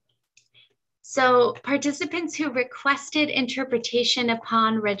 So participants who requested interpretation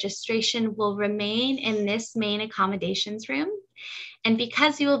upon registration will remain in this main accommodations room. And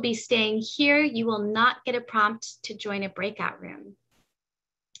because you will be staying here, you will not get a prompt to join a breakout room.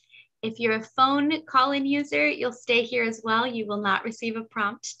 If you're a phone call-in user, you'll stay here as well. You will not receive a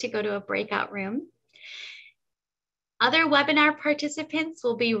prompt to go to a breakout room. Other webinar participants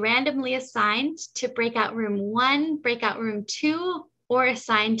will be randomly assigned to breakout room 1, breakout room 2, or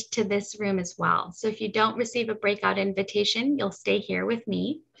assigned to this room as well. So if you don't receive a breakout invitation, you'll stay here with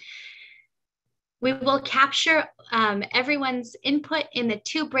me. We will capture everyone's input in the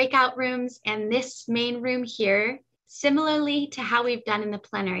 2 breakout rooms and this main room here. Similarly to how we've done in the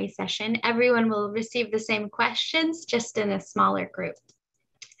plenary session, everyone will receive the same questions, just in a smaller group.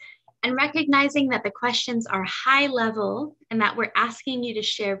 And recognizing that the questions are high level and that we're asking you to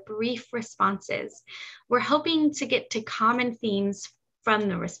share brief responses, we're hoping to get to common themes from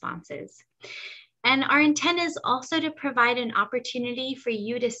the responses. And our intent is also to provide an opportunity for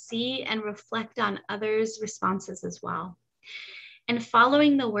you to see and reflect on others' responses as well. And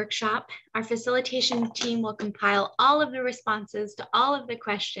following the workshop, our facilitation team will compile all of the responses to all of the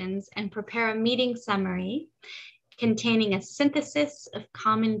questions and prepare a meeting summary containing a synthesis of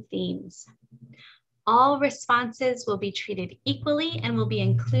common themes. All responses will be treated equally and will be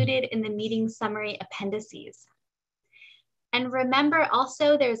included in the meeting summary appendices. And remember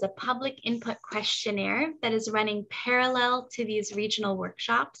also, there's a public input questionnaire that is running parallel to these regional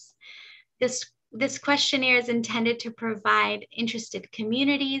workshops. This questionnaire is intended to provide interested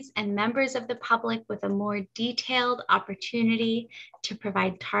communities and members of the public with a more detailed opportunity to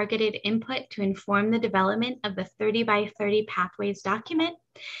provide targeted input to inform the development of the 30 by 30 Pathways document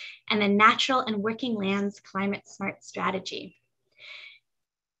and the Natural and Working Lands Climate Smart Strategy.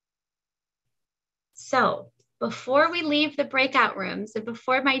 So before we leave the breakout rooms and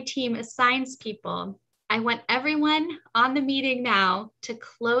before my team assigns people, I want everyone on the meeting now to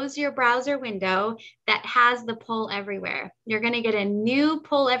close your browser window that has the Poll Everywhere. You're going to get a new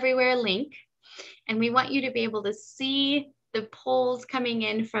Poll Everywhere link, and we want you to be able to see the polls coming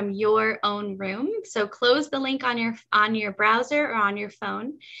in from your own room. So close the link on your browser or on your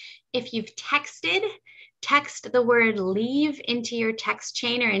phone. If you've texted, text the word leave into your text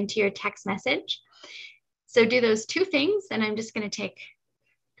chain or into your text message. So do those two things, and I'm just going to take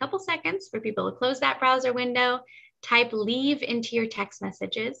a couple seconds for people to close that browser window, type leave into your text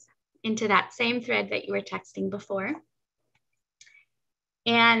messages, into that same thread that you were texting before.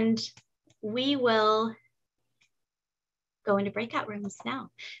 And we will go into breakout rooms now.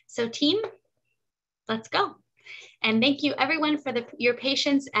 So team, let's go. And thank you everyone for your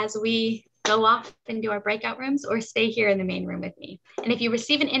patience as we go off into our breakout rooms, or stay here in the main room with me. And if you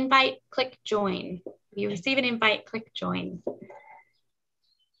receive an invite, click join. If you receive an invite, click join.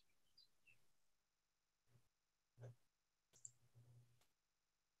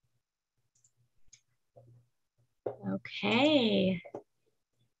 Okay.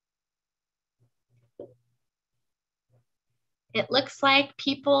 It looks like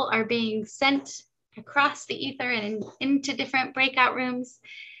people are being sent across the ether and into different breakout rooms.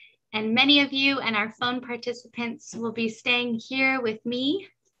 And many of you and our phone participants will be staying here with me.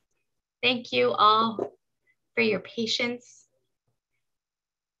 Thank you all for your patience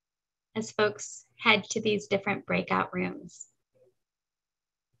as folks head to these different breakout rooms.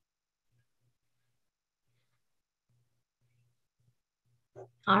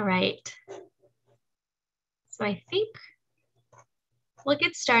 All right. So I think we'll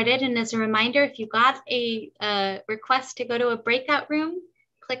get started. And as a reminder, if you got a request to go to a breakout room,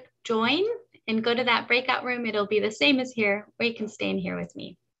 click join and go to that breakout room. It'll be the same as here, or you can stay in here with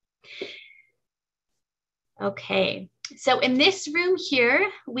me. Okay, so in this room here,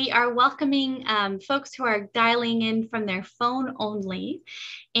 we are welcoming folks who are dialing in from their phone only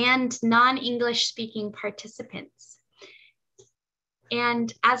and non-English speaking participants.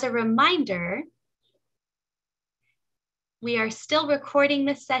 And as a reminder, we are still recording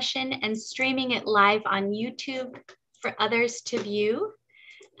this session and streaming it live on YouTube for others to view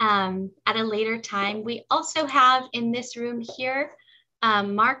at a later time. We also have in this room here,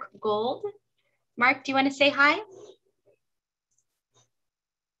 Mark Gold. Mark, do you want to say hi?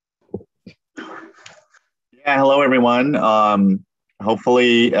 Yeah, hello everyone.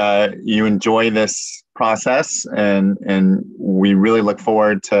 Hopefully you enjoy this process, and we really look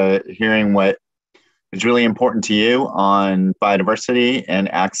forward to hearing what is really important to you on biodiversity and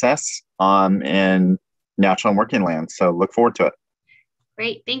access in natural and working lands. So look forward to it.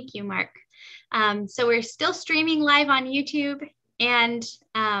 Great, thank you, Mark. So we're still streaming live on YouTube, and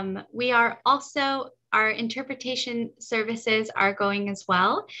we are also, our interpretation services are going as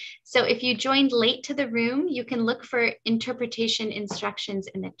well. So if you joined late to the room, you can look for interpretation instructions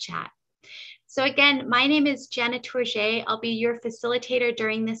in the chat. So again, my name is Jenna Tourget. I'll be your facilitator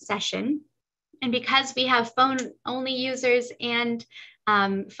during this session. And because we have phone-only users and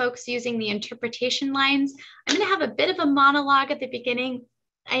folks using the interpretation lines, I'm going to have a bit of a monologue at the beginning.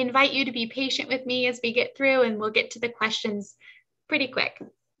 I invite you to be patient with me as we get through, and we'll get to the questions pretty quick.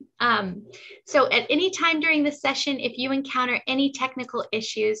 So at any time during the session, if you encounter any technical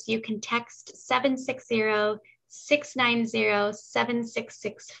issues, you can text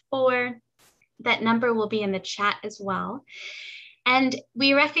 760-690-7664. That number will be in the chat as well. And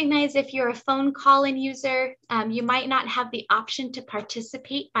we recognize if you're a phone call-in user, you might not have the option to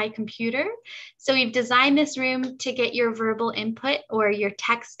participate by computer. So we've designed this room to get your verbal input or your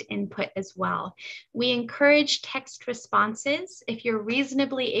text input as well. We encourage text responses if you're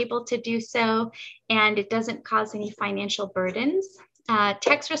reasonably able to do so and it doesn't cause any financial burdens.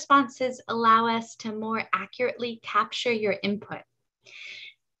 Text responses allow us to more accurately capture your input.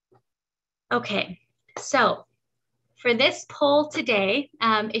 Okay, so for this poll today,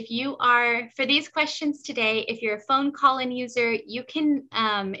 for these questions today, if you're a phone call-in user, you can,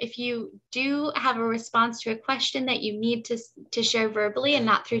 if you do have a response to a question that you need to share verbally and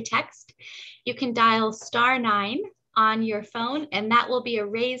not through text, you can dial *9 on your phone, and that will be a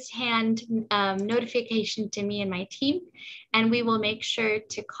raised hand notification to me and my team, and we will make sure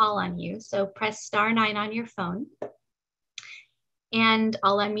to call on you. So press *9 on your phone. And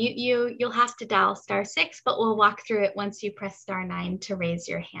I'll unmute you. You'll have to dial *6, but we'll walk through it once you press *9 to raise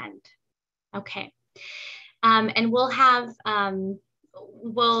your hand. Okay. And we'll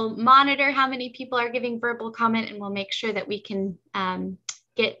monitor how many people are giving verbal comment, and we'll make sure that we can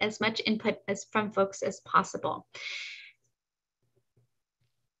get as much input from folks as possible.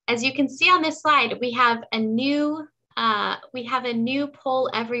 As you can see on this slide, we have a new Poll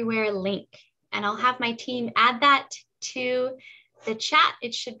Everywhere link, and I'll have my team add that to the chat.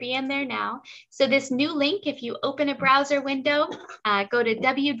 It should be in there now. So this new link, if you open a browser window, go to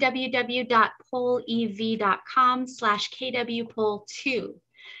www.pollev.com/kwpoll2.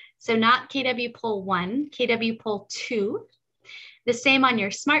 So not kwpoll1, kwpoll2. The same on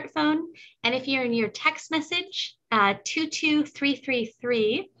your smartphone. And if you're in your text message,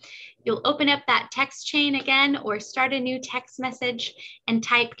 22333, you'll open up that text chain again or start a new text message and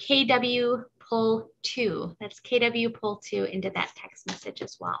type kwpoll2. That's kwpoll2 into that text message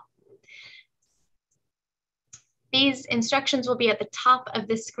as well. These instructions will be at the top of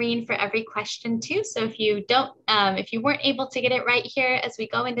the screen for every question too. So if you weren't able to get it right here, as we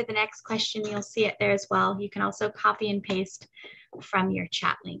go into the next question, you'll see it there as well. You can also copy and paste from your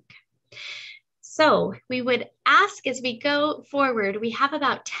chat link. So we would ask as we go forward, we have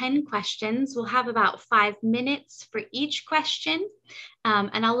about 10 questions. We'll have about 5 minutes for each question.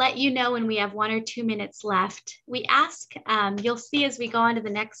 And I'll let you know when we have 1 or 2 minutes left. We ask, you'll see as we go on to the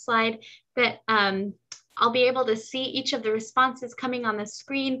next slide that I'll be able to see each of the responses coming on the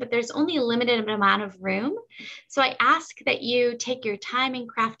screen, but there's only a limited amount of room. So I ask that you take your time in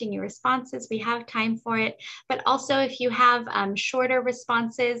crafting your responses. We have time for it, but also if you have shorter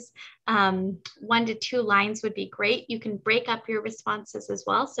responses, 1 to 2 lines would be great. You can break up your responses as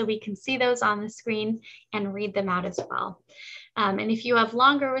well, so we can see those on the screen and read them out as well. And if you have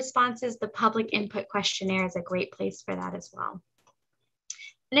longer responses, the public input questionnaire is a great place for that as well.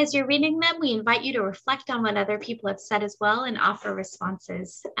 And as you're reading them, we invite you to reflect on what other people have said as well and offer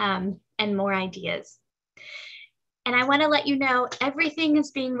responses and more ideas. And I want to let you know, everything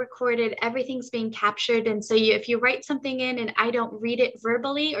is being recorded, everything's being captured. And so if you write something in and I don't read it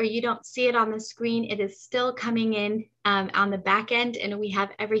verbally or you don't see it on the screen, it is still coming in on the back end, and we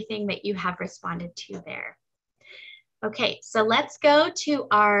have everything that you have responded to there. Okay, so let's go to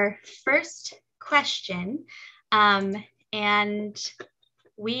our first question. And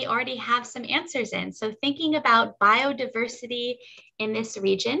we already have some answers in. So thinking about biodiversity in this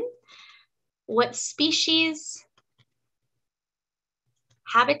region, what species,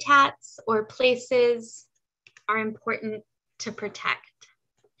 habitats, or places are important to protect?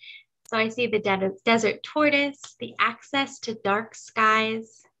 So I see the desert tortoise, the access to dark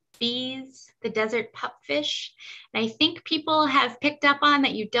skies, bees, the desert pupfish. And I think people have picked up on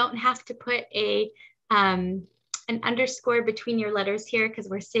that you don't have to put an underscore between your letters here because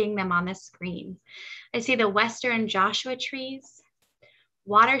we're seeing them on the screen. I see the Western Joshua trees,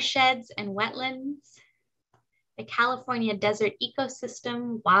 watersheds and wetlands, the California desert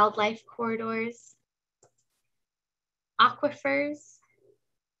ecosystem, wildlife corridors, aquifers,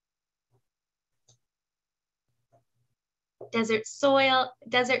 desert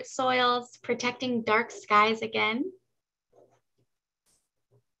soils, protecting dark skies again,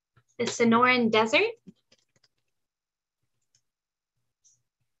 the Sonoran Desert,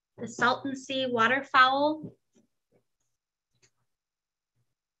 the Salton Sea waterfowl,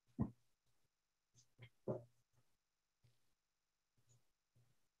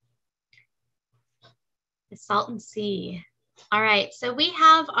 the Salton Sea. All right, so we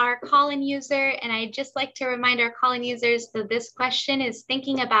have our call-in user, and I'd just like to remind our call-in users that this question is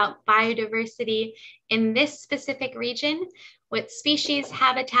thinking about biodiversity in this specific region. What species,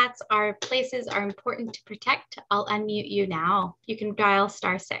 habitats, or places are important to protect? I'll unmute you now. You can dial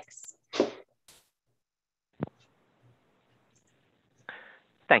 *6.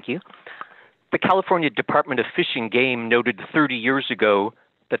 Thank you. The California Department of Fish and Game noted 30 years ago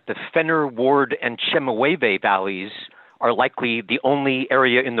that the Fenner, Ward, and Chemehueve valleys are likely the only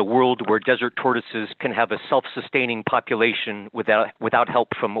area in the world where desert tortoises can have a self-sustaining population without help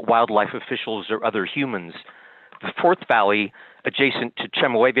from wildlife officials or other humans. The fourth valley, adjacent to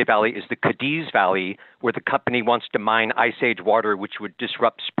Chemehueve Valley, is the Cadiz Valley, where the company wants to mine Ice Age water, which would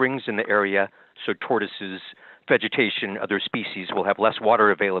disrupt springs in the area, so tortoises, vegetation, other species will have less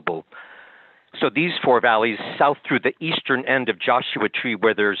water available. So these 4 valleys, south through the eastern end of Joshua Tree,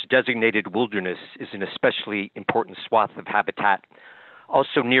 where there's designated wilderness, is an especially important swath of habitat.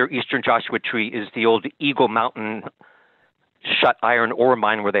 Also near eastern Joshua Tree is the old Eagle Mountain shut iron ore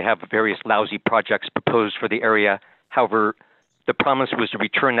mine, where they have various lousy projects proposed for the area. However, the promise was to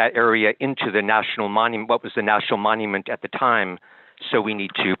return that area into the national monument, what was the national monument at the time. So we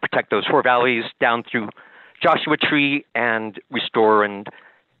need to protect those 4 valleys down through Joshua Tree and restore and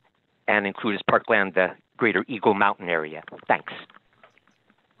include as parkland the greater Eagle Mountain area. Thanks.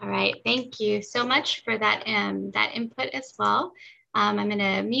 All right, thank you so much for that, that input as well. I'm going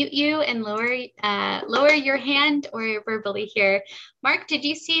to mute you and lower your hand or verbally here. Mark, did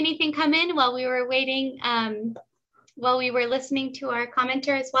you see anything come in while we were waiting, while we were listening to our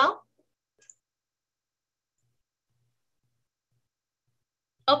commenter as well?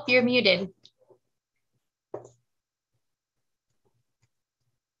 Oh, you're muted.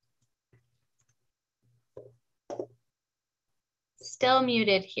 Still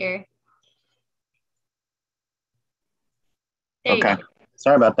muted here. There you go.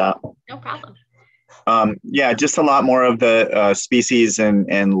 Sorry about that. No problem. Yeah, just a lot more of the species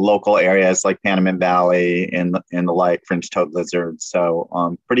in local areas like Panamint Valley and the like, fringe-toed lizards.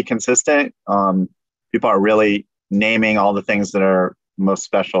 So pretty consistent. People are really naming all the things that are most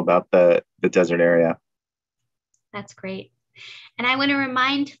special about the desert area. That's great. And I want to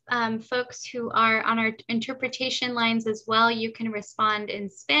remind folks who are on our interpretation lines as well, you can respond in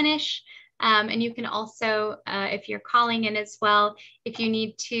Spanish. And you can also, if you're calling in as well, if you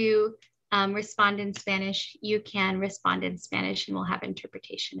need to respond in Spanish, you can respond in Spanish and we'll have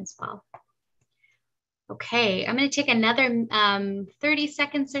interpretation as well. Okay, I'm going to take another 30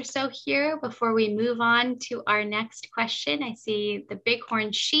 seconds or so here before we move on to our next question. I see the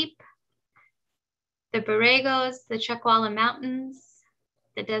bighorn sheep, the borregos, the Chuckwalla Mountains,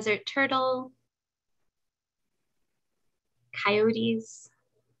 the desert turtle, coyotes,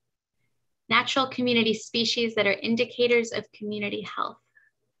 natural community species that are indicators of community health.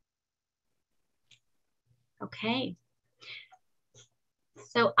 Okay.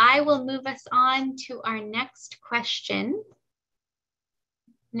 So I will move us on to our next question.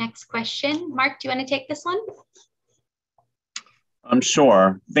 Next question. Mark, do you want to take this one? I'm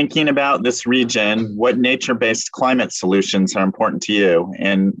sure. Thinking about this region, what nature-based climate solutions are important to you?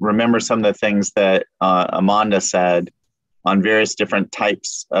 And remember some of the things that Amanda said on various different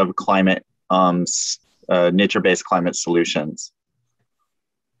types of climate, nature-based climate solutions.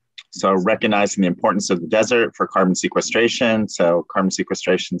 So recognizing the importance of the desert for carbon sequestration. So carbon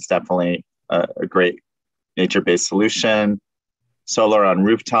sequestration is definitely a great nature-based solution. Solar on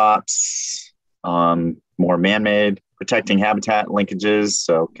rooftops, more man-made. Protecting habitat linkages,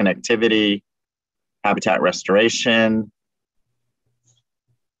 so connectivity, habitat restoration,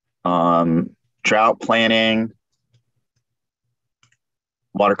 drought planning,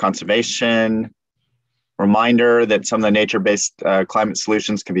 water conservation. Reminder that some of the nature-based climate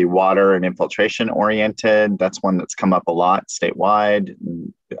solutions can be water and infiltration oriented. That's one that's come up a lot statewide.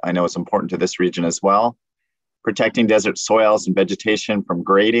 I know it's important to this region as well. Protecting desert soils and vegetation from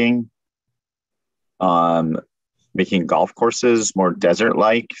grading. Making golf courses more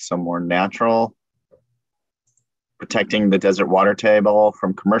desert-like, so more natural. Protecting the desert water table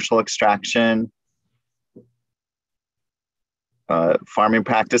from commercial extraction. Farming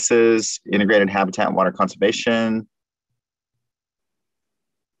practices, integrated habitat and water conservation.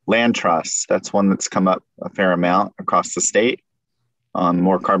 Land trusts, that's one that's come up a fair amount across the state.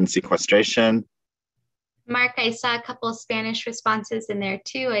 More carbon sequestration. Mark, I saw a couple of Spanish responses in there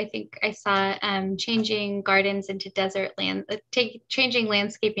too. I think I saw changing gardens into desert land, changing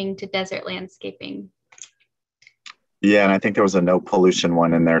landscaping to desert landscaping. Yeah, and I think there was a no pollution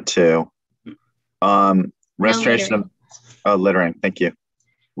one in there too. Restoration of littering, thank you.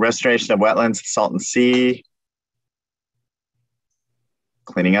 Restoration of wetlands, Salton Sea.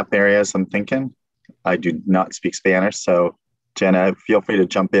 Cleaning up areas, I'm thinking. I do not speak Spanish, so Jenna, feel free to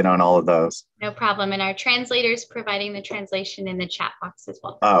jump in on all of those. No problem. And our translators providing the translation in the chat box as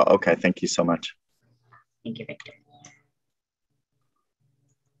well. Oh, okay. Thank you so much. Thank you, Victor.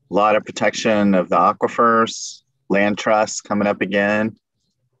 A lot of protection of the aquifers, land trusts coming up again.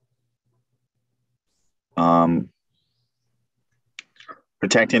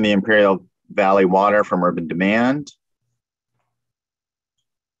 Protecting the Imperial Valley water from urban demand.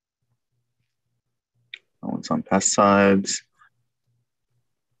 That one's on pesticides.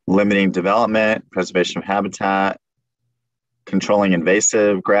 Limiting development, preservation of habitat, controlling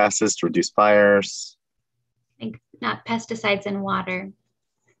invasive grasses to reduce fires. I think not pesticides in water.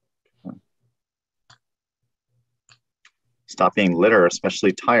 Stopping litter,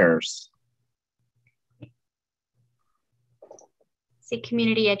 especially tires. See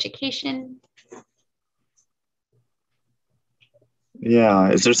community education.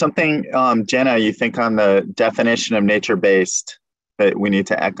 Yeah, is there something, Jenna, you think on the definition of nature-based that we need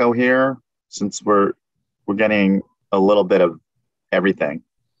to echo here, since we're getting a little bit of everything?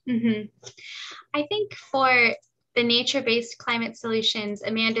 Mm-hmm. I think for the nature-based climate solutions,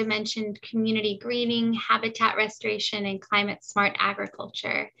 Amanda mentioned community greening, habitat restoration, and climate smart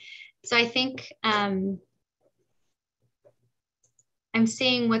agriculture. So I think I'm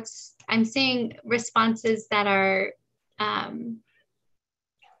seeing responses that are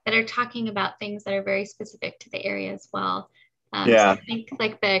that are talking about things that are very specific to the area as well. Yeah. So I think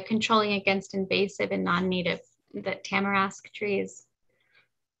like the controlling against invasive and non-native, the tamarask trees.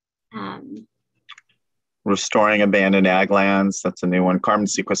 Restoring abandoned ag lands, that's a new one. Carbon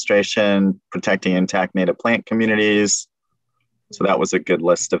sequestration, protecting intact native plant communities. So that was a good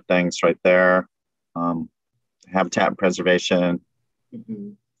list of things right there. Habitat preservation.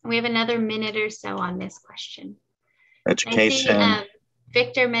 Mm-hmm. We have another minute or so on this question. Education. I see,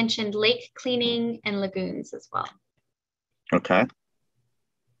 Victor mentioned lake cleaning and lagoons as well. Okay.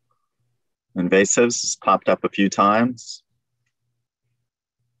 Invasives popped up a few times.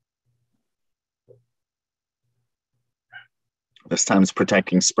 This time it's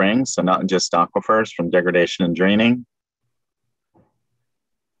protecting springs, so not just aquifers from degradation and draining.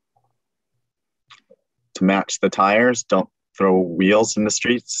 To match the tires, don't throw wheels in the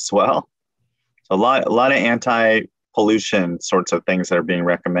streets as well. So a lot of anti-pollution sorts of things that are being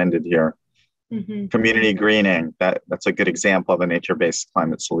recommended here. Mm-hmm. Community greening, that's a good example of a nature-based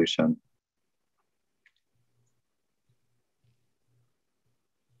climate solution.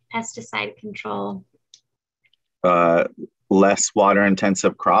 Pesticide control. Less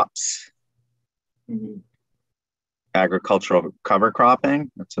water-intensive crops. Mm-hmm. Agricultural cover cropping,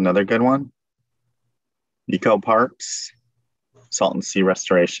 that's another good one. Eco parks, salt and sea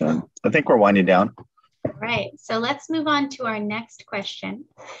restoration. I think we're winding down. All right, so let's move on to our next question.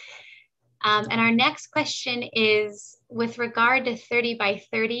 And our next question is, with regard to 30 by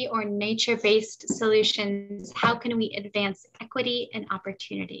 30 or nature-based solutions, how can we advance equity and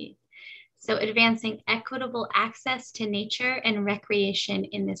opportunity? So advancing equitable access to nature and recreation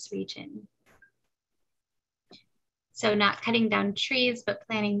in this region. So not cutting down trees, but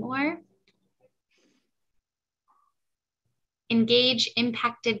planting more. Engage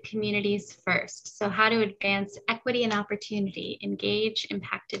impacted communities first. So how to advance equity and opportunity, engage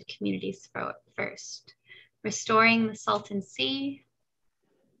impacted communities first. Restoring the Salton Sea.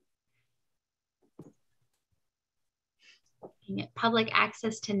 Looking at public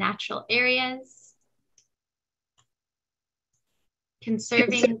access to natural areas.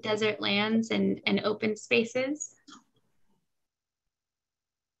 Conserving desert lands and open spaces.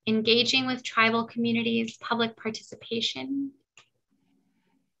 Engaging with tribal communities, public participation.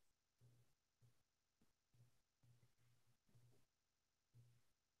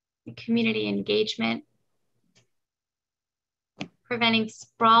 Community engagement. Preventing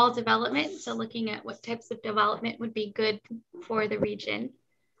sprawl development, so looking at what types of development would be good for the region.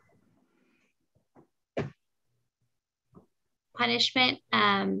 Punishment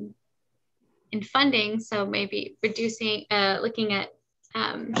and funding, so maybe reducing, looking at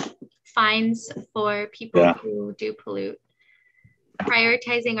fines for people who do pollute.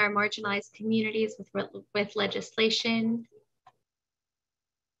 Prioritizing our marginalized communities with legislation.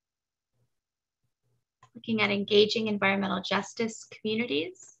 Looking at engaging environmental justice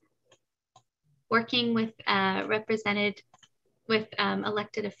communities. Working with elected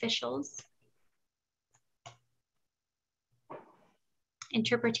officials.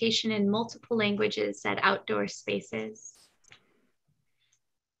 Interpretation in multiple languages at outdoor spaces.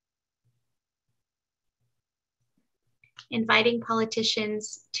 Inviting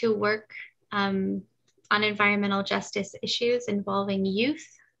politicians to work on environmental justice issues involving youth.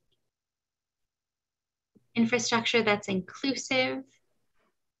 Infrastructure that's inclusive.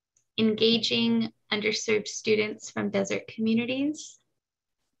 Engaging underserved students from desert communities.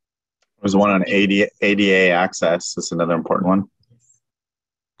 There's one on ADA access. That's another important one.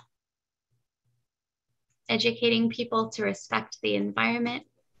 Educating people to respect the environment.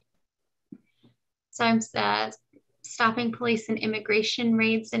 So I'm stopping police and immigration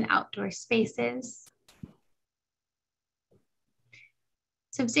raids in outdoor spaces.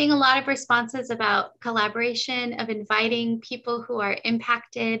 So I'm seeing a lot of responses about collaboration, of inviting people who are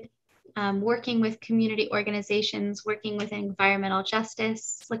impacted, working with community organizations, working with environmental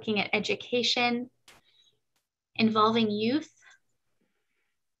justice, looking at education, involving youth,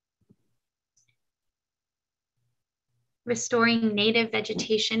 restoring native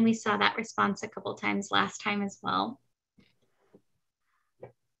vegetation. We saw that response a couple times last time as well.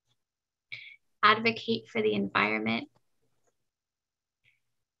 Advocate for the environment.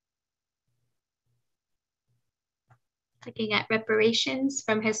 Looking at reparations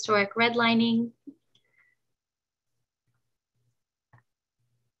from historic redlining.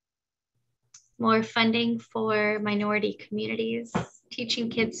 More funding for minority communities,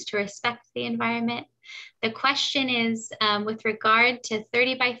 teaching kids to respect the environment. The question is, with regard to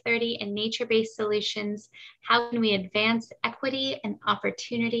 30 by 30 and nature-based solutions, how can we advance equity and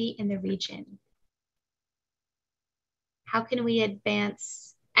opportunity in the region? How can we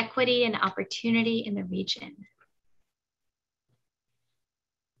advance equity and opportunity in the region.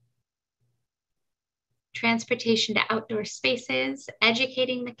 Transportation to outdoor spaces,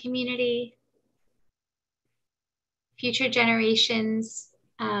 educating the community. Future generations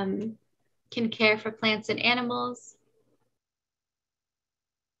can care for plants and animals.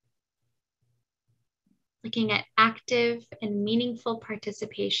 Looking at active and meaningful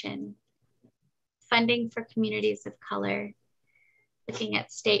participation. Funding for communities of color. Looking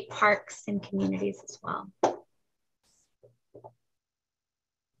at state parks and communities as well. I'm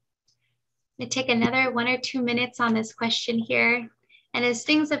gonna take another 1 or 2 minutes on this question here. And as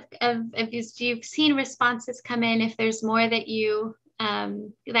things if you've seen responses come in, if there's more that you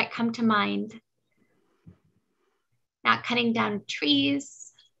that come to mind. Not cutting down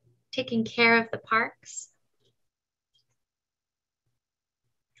trees, taking care of the parks.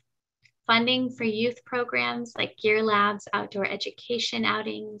 Funding for youth programs like Gear Labs, outdoor education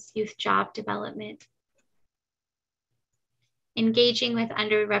outings, youth job development. Engaging with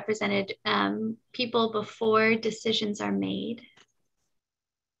underrepresented people before decisions are made.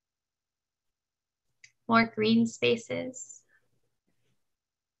 More green spaces.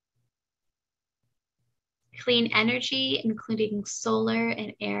 Clean energy, including solar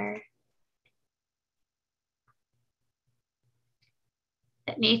and air.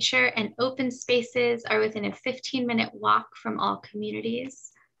 That nature and open spaces are within a 15-minute walk from all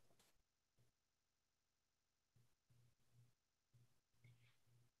communities.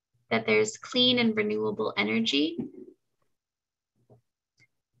 That there's clean and renewable energy.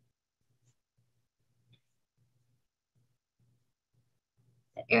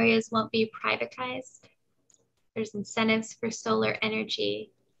 That areas won't be privatized. There's incentives for solar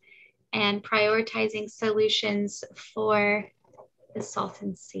energy and prioritizing solutions for the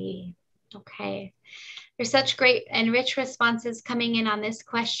Salton Sea. Okay. There's such great and rich responses coming in on this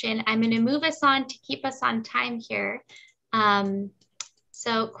question. I'm going to move us on to keep us on time here.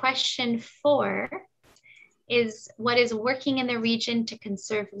 So question 4 is what is working in the region to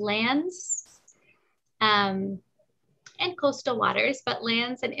conserve lands and coastal waters, but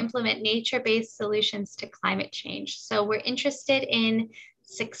lands and implement nature-based solutions to climate change. So we're interested in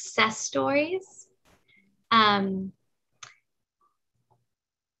success stories.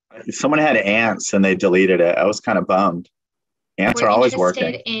 Someone had ants and they deleted it. I was kind of bummed. Ants are always working. We're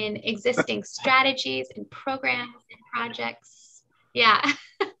interested in existing strategies and programs and projects. Yeah,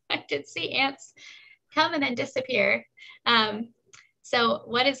 I did see ants come and then disappear. So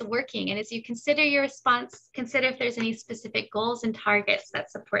what is working? And as you consider your response, consider if there's any specific goals and targets that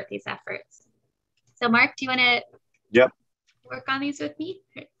support these efforts. So Mark, do you want to work on these with me?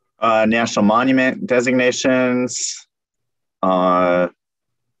 National monument designations,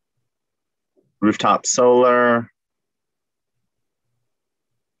 rooftop solar,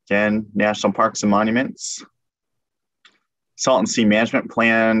 again, national parks and monuments, Salton Sea management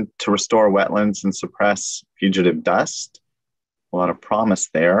plan to restore wetlands and suppress fugitive dust. A lot of promise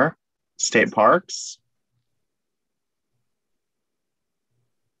there. State parks.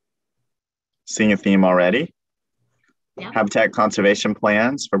 Seeing a theme already. Yeah. Habitat conservation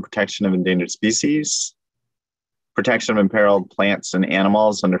plans for protection of endangered species. Protection of imperiled plants and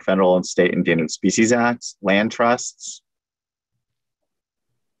animals under federal and state endangered species acts. Land trusts.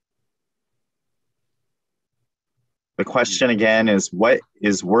 The question again is what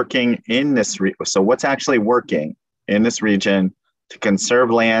is working in this, so what's actually working in this region to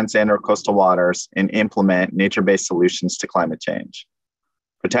conserve lands and or coastal waters and implement nature-based solutions to climate change?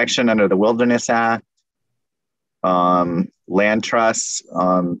 Protection under the Wilderness Act, land trusts,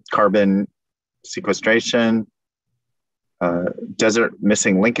 carbon sequestration, desert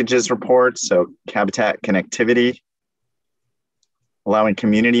missing linkages reports, so habitat connectivity, allowing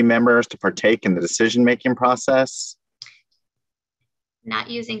community members to partake in the decision-making process.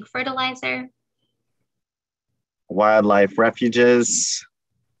 Not using fertilizer. Wildlife refuges,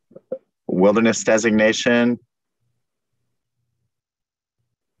 wilderness designation.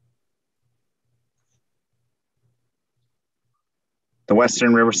 The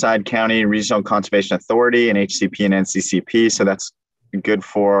Western Riverside County Regional Conservation Authority and HCP and NCCP. So that's good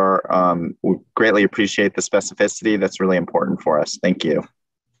for, we greatly appreciate the specificity. That's really important for us. Thank you.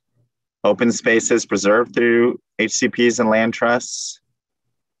 Open spaces preserved through HCPs and land trusts,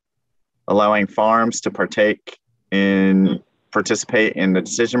 allowing farms to participate in the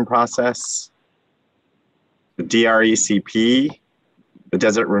decision process. The DRECP, the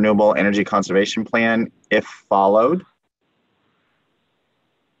Desert Renewable Energy Conservation Plan, if followed.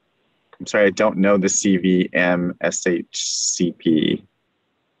 I'm sorry, I don't know the CVM-SHCP.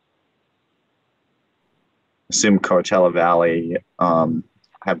 Assume Coachella Valley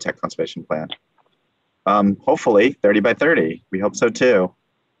habitat conservation plan. Hopefully 30 by 30, we hope so too.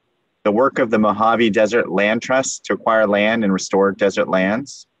 The work of the Mojave Desert Land Trust to acquire land and restore desert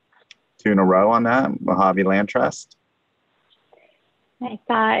lands. 2 in a row on that, Mojave Land Trust. I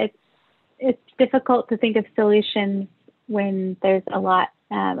thought it's difficult to think of solutions when there's a lot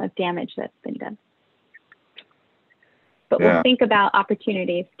of damage that's been done. But we'll think about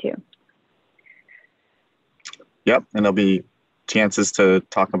opportunities too. Yep, and there'll be chances to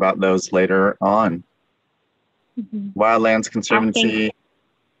talk about those later on. Wildlands Conservancy.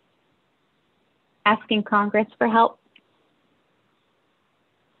 Asking Congress for help.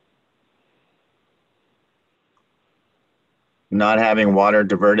 Not having water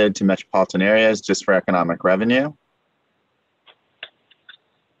diverted to metropolitan areas just for economic revenue.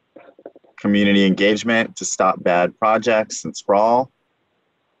 Community engagement to stop bad projects and sprawl.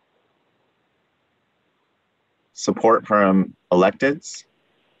 Support from electeds.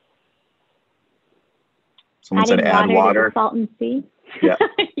 Someone said add water. To Salton Sea. Yeah,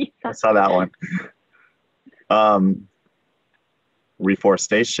 I saw that one.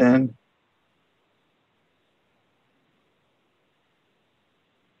 Reforestation.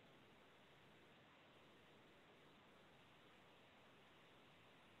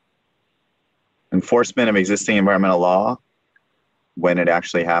 Enforcement of existing environmental law when it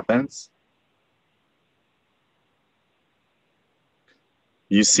actually happens.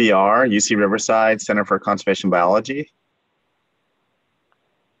 UC Riverside Center for Conservation Biology.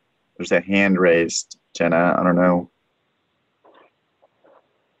 There's a hand raised, Jenna, I don't know.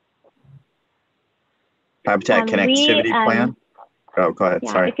 Habitat Connectivity Plan. Oh, go ahead,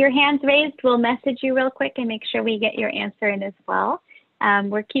 sorry. If your hand's raised, we'll message you real quick and make sure we get your answer in as well.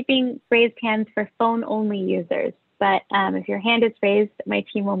 We're keeping raised hands for phone only users, but if your hand is raised, my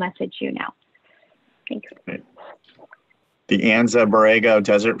team will message you now. Thanks. Okay. The Anza Borrego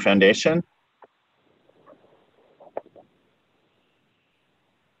Desert Foundation.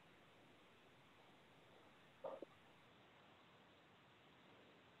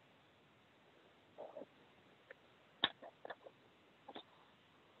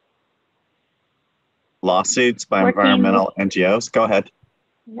 Lawsuits by environmental NGOs. Go ahead.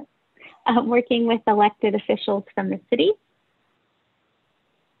 Working with elected officials from the city.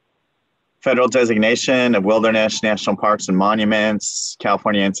 Federal designation of wilderness, national parks and monuments,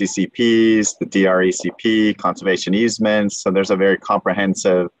 California NCCPs, the DRECP, conservation easements. So there's a very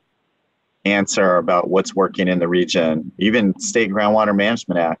comprehensive answer about what's working in the region. Even State Groundwater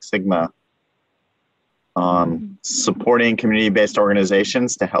Management Act, SGMA. Supporting community-based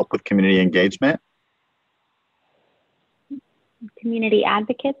organizations to help with community engagement. Community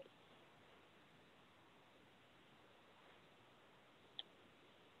advocates.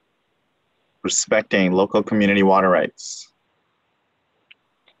 Respecting local community water rights.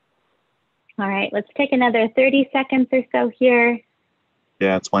 All right, let's take another 30 seconds or so here.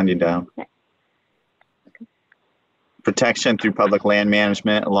 Yeah, it's winding down. Protection through public land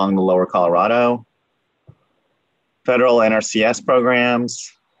management along the lower Colorado. Federal NRCS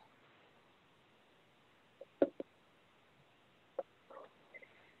programs.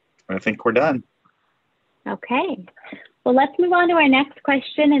 I think we're done. Okay. Well, let's move on to our next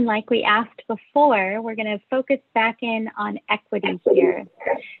question. And like we asked before, we're going to focus back in on equity here.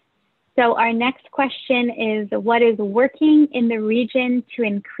 So our next question is, what is working in the region to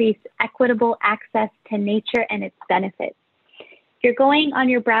increase equitable access to nature and its benefits? If you're going on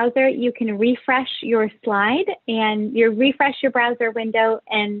your browser, you can refresh your slide and refresh your browser window,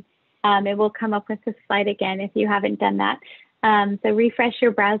 and it will come up with the slide again if you haven't done that. So refresh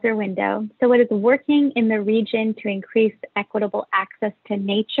your browser window. So what is working in the region to increase equitable access to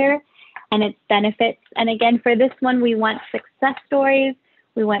nature and its benefits? And again, for this one, we want success stories,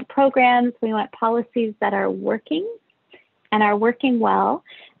 we want programs, we want policies that are working and are working well.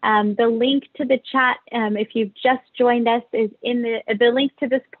 The link to the chat, if you've just joined us, is in the link to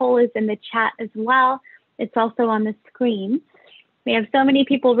this poll is in the chat as well. It's also on the screen. We have so many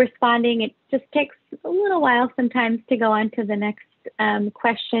people responding. It just takes a little while sometimes to go on to the next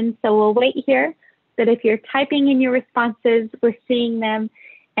question. So we'll wait here. But if you're typing in your responses, we're seeing them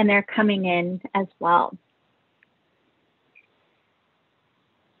and they're coming in as well.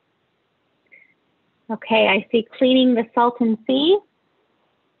 Okay, I see cleaning the Salton Sea.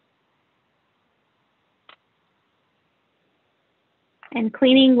 And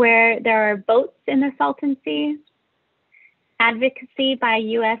cleaning where there are boats in the Salton Sea. Advocacy by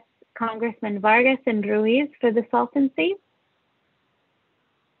U.S. Congressman Vargas and Ruiz for the Salton Sea.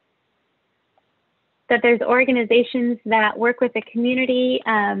 That there's organizations that work with the community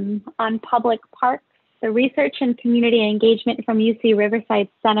on public parks the research and community engagement from UC Riverside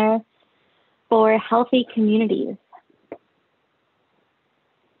Center for Healthy Communities.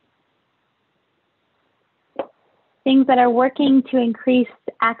 Things that are working to increase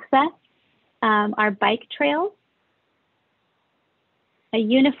access are bike trails, a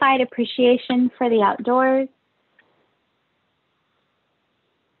unified appreciation for the outdoors,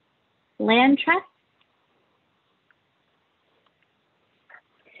 land trusts,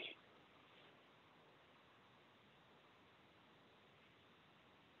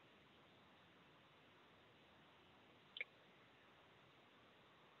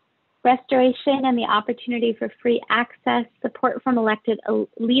 restoration and the opportunity for free access, support from elected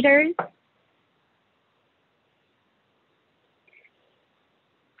leaders,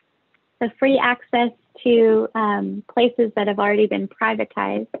 the free access to places that have already been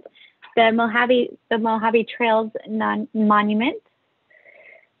privatized, the Mojave Trails Monument.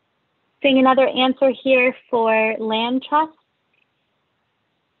 Seeing another answer here for land trusts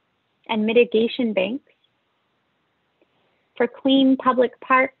and mitigation banks, for clean public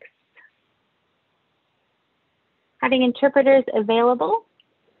parks, having interpreters available,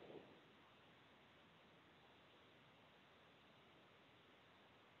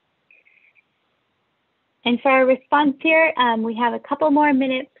 and for our response here, we have a couple more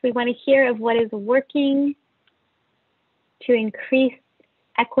minutes. We want to hear of what is working to increase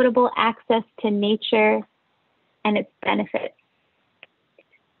equitable access to nature and its benefits.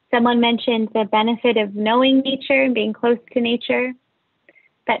 Someone mentioned the benefit of knowing nature and being close to nature,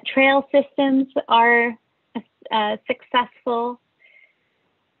 that trail systems are successful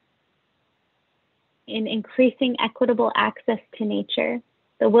in increasing equitable access to nature.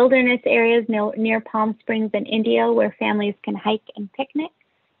 The wilderness areas near Palm Springs and Indio where families can hike and picnic.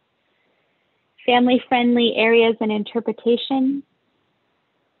 Family-friendly areas and interpretation.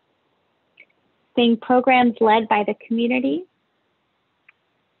 Seeing programs led by the community.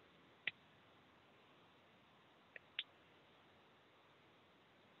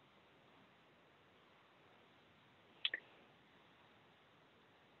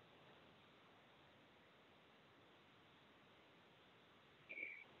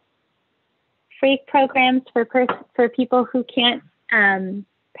 Free programs for people who can't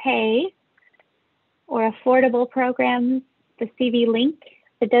pay, or affordable programs, the CV Link,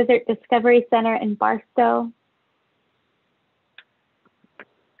 the Desert Discovery Center in Barstow.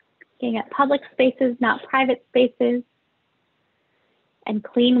 Looking at public spaces, not private spaces, and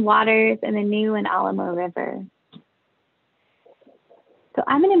clean waters in the New and Alamo River. So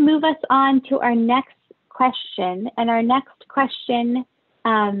I'm going to move us on to our next question, and our next question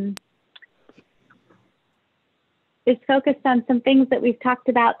is focused on some things that we've talked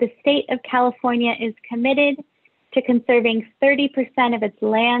about. The state of California is committed to conserving 30% of its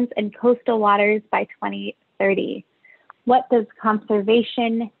lands and coastal waters by 2030. What does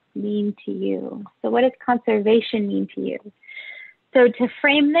conservation mean to you? So what does conservation mean to you? So to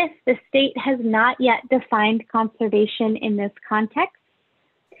frame this, the state has not yet defined conservation in this context,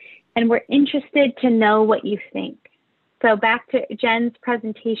 and we're interested to know what you think. So back to Jen's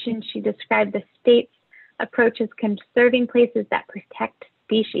presentation, she described the state's approach as conserving places that protect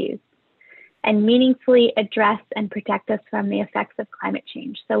species and meaningfully address and protect us from the effects of climate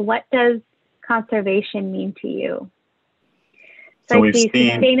change. So what does conservation mean to you? So I see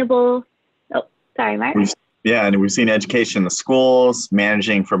sustainable, oh, sorry, Mark. Yeah, and we've seen education in the schools,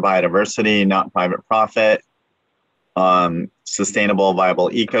 managing for biodiversity, not private profit, sustainable,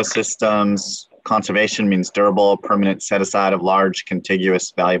 viable ecosystems. Conservation means durable, permanent set aside of large,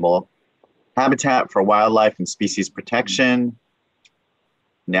 contiguous, valuable habitat for wildlife and species protection,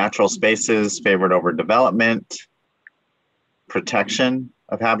 natural spaces favored over development, protection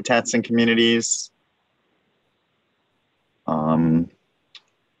of habitats and communities,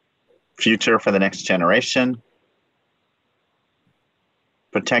 future for the next generation,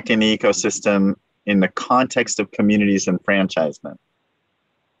 protecting the ecosystem in the context of communities enfranchisement,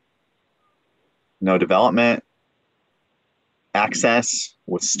 no development, access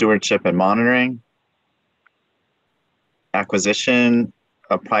with stewardship and monitoring, acquisition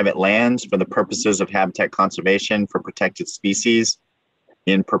of private lands for the purposes of habitat conservation for protected species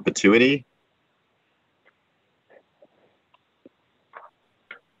in perpetuity,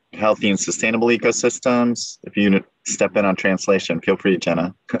 healthy and sustainable ecosystems. If you step in on translation, feel free,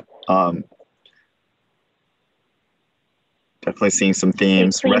 Jenna. Definitely seeing some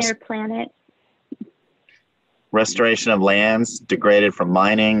themes. A cleaner planet. Restoration of lands degraded from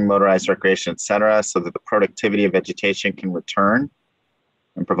mining, motorized recreation, etc., so that the productivity of vegetation can return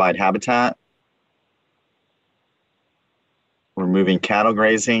and provide habitat. Removing cattle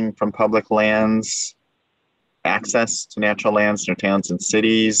grazing from public lands, access to natural lands near towns and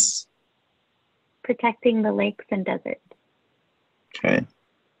cities. Protecting the lakes and deserts. Okay.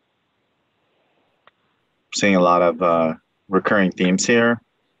 Seeing a lot of recurring themes here.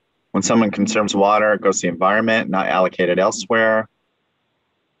 When someone conserves water, it goes to the environment, not allocated elsewhere.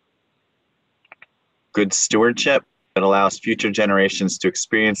 Good stewardship that allows future generations to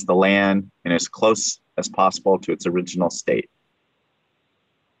experience the land in as close as possible to its original state.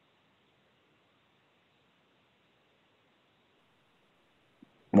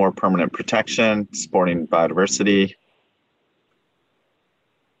 More permanent protection, supporting biodiversity.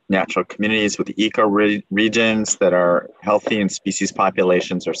 Natural communities with eco-regions that are healthy and species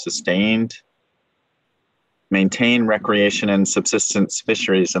populations are sustained. Maintain recreation and subsistence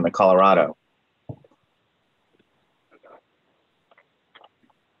fisheries in the Colorado.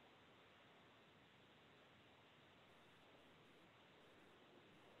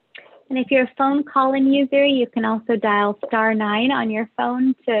 And if you're a phone call-in user, you can also dial *9 on your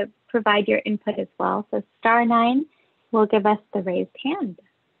phone to provide your input as well. So *9 will give us the raised hand.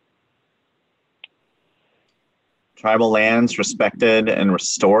 Tribal lands respected and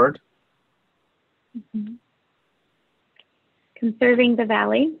restored. Mm-hmm. Conserving the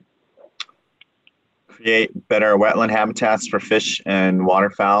valley. Create better wetland habitats for fish and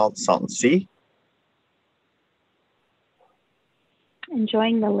waterfowl, Salton Sea.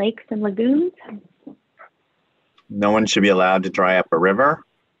 Enjoying the lakes and lagoons. No one should be allowed to dry up a river.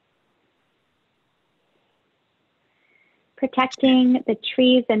 Protecting the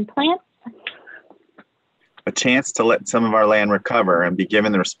trees and plants. A chance to let some of our land recover and be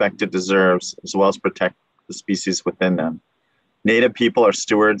given the respect it deserves, as well as protect the species within them. Native people are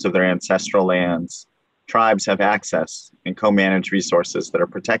stewards of their ancestral lands. Tribes have access and co-manage resources that are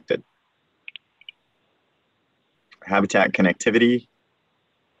protected. Habitat connectivity.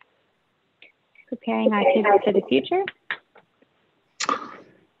 Preparing our people for the future.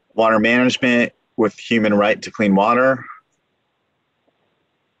 Water management with human right to clean water.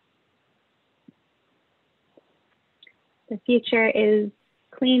 The future is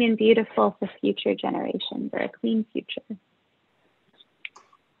clean and beautiful for future generations, or a clean future.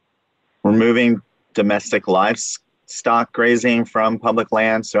 Removing domestic livestock grazing from public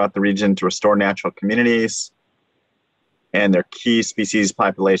lands throughout the region to restore natural communities and their key species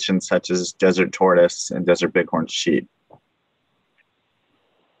populations such as desert tortoise and desert bighorn sheep.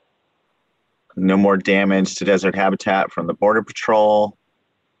 No more damage to desert habitat from the Border Patrol.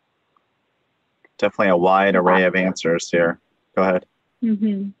 Definitely a wide array of answers here. Go ahead.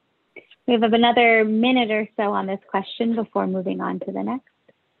 Mm-hmm. We have another minute or so on this question before moving on to the next.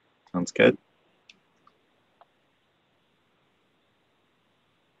 Sounds good.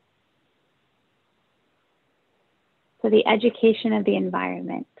 So the education of the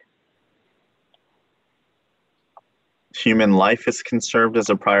environment. Human life is conserved as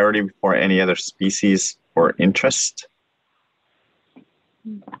a priority before any other species or interest.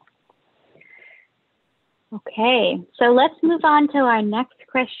 Okay, so let's move on to our next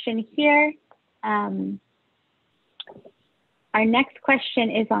question here. Our next question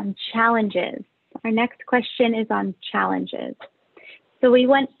is on challenges. So we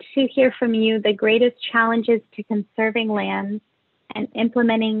want to hear from you the greatest challenges to conserving lands and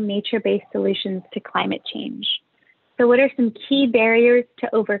implementing nature-based solutions to climate change. So what are some key barriers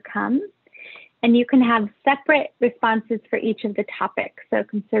to overcome? And you can have separate responses for each of the topics. So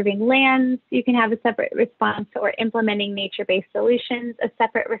conserving lands, you can have a separate response, or implementing nature-based solutions, a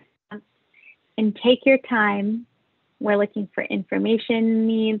separate response. And take your time. We're looking for information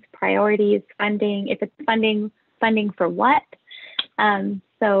needs, priorities, funding. If it's funding for what?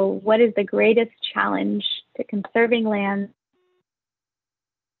 So what is the greatest challenge to conserving lands?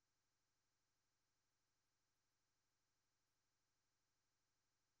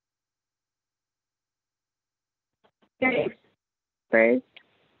 First,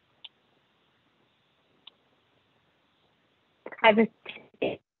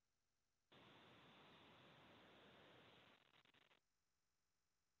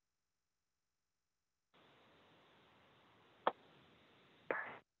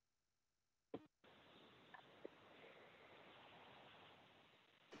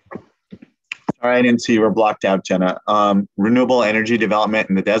 All right, and so you were blocked out, Jenna. Renewable energy development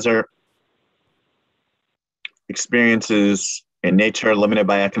in the desert. Experiences in nature limited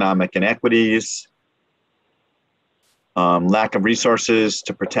by economic inequities. Lack of resources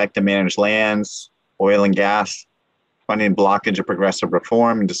to protect and manage lands. Oil and gas. Funding blockage of progressive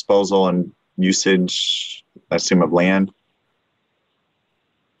reform and disposal and usage, I assume, of land.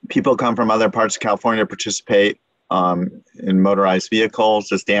 People come from other parts of California to participate in motorized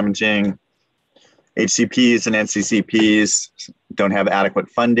vehicles. Is damaging. HCPs and NCCPs don't have adequate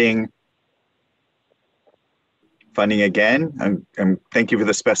funding. Funding again, and thank you for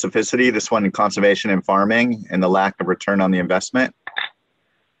the specificity. This one in conservation and farming and the lack of return on the investment.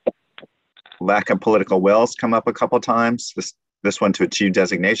 Lack of political wills come up a couple times. This one to achieve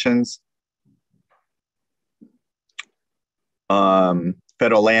designations.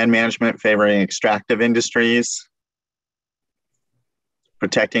 Federal land management favoring extractive industries.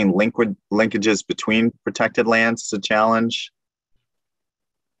 Protecting linkages between protected lands is a challenge.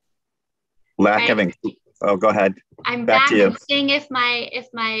 Lack of, oh, go ahead. I'm back to you. I'm seeing if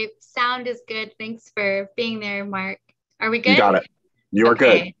my sound is good. Thanks for being there, Mark. Are we good? You got it. You're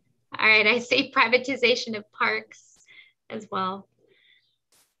okay. good. All right, I see privatization of parks as well.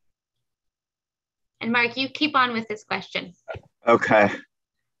 And Mark, you keep on with this question. Okay.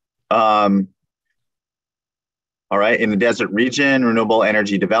 All right, in the desert region, renewable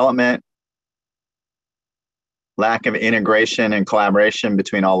energy development, lack of integration and collaboration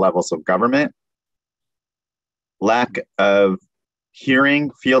between all levels of government, lack of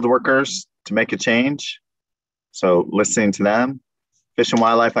hearing field workers to make a change, so listening to them, fish and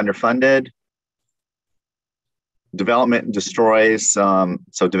wildlife underfunded, development destroys,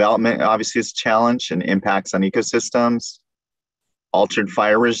 so development obviously is a challenge and impacts on ecosystems, altered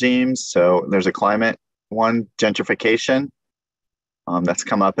fire regimes, so there's a climate one, gentrification, that's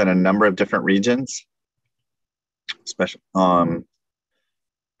come up in a number of different regions, especially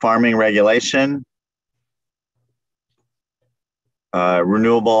farming regulation,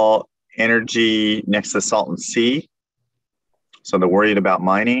 renewable energy next to the Salton Sea, so they're worried about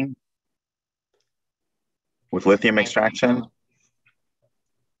mining with lithium extraction.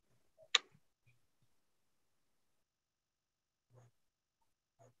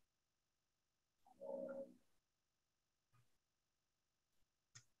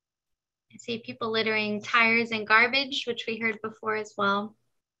 I see people littering tires and garbage, which we heard before as well.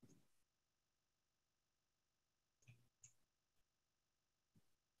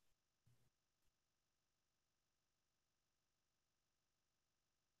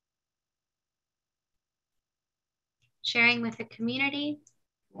 Sharing with the community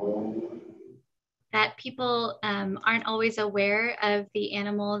that people aren't always aware of the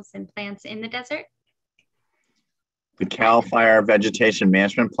animals and plants in the desert. The CAL FIRE Vegetation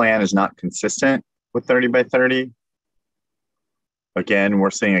Management Plan is not consistent with 30 by 30. Again,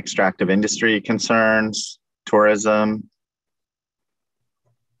 we're seeing extractive industry concerns, tourism.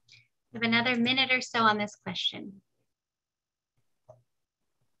 We have another minute or so on this question.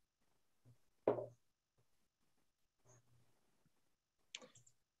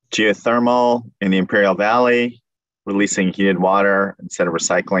 Geothermal in the Imperial Valley, releasing heated water instead of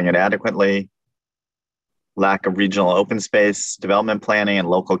recycling it adequately. Lack of regional open space development planning in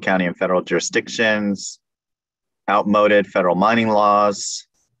local, county, and federal jurisdictions. Outmoded federal mining laws.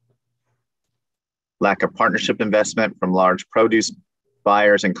 Lack of partnership investment from large produce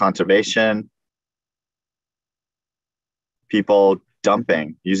buyers and conservation. People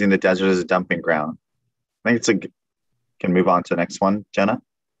dumping, using the desert as a dumping ground. I think it's a, can move on to the next one, Jenna.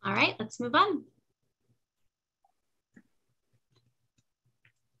 All right, let's move on.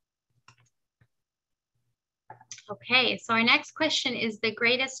 Okay, so our next question is the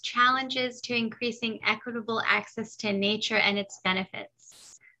greatest challenges to increasing equitable access to nature and its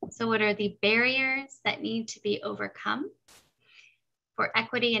benefits. So what are the barriers that need to be overcome for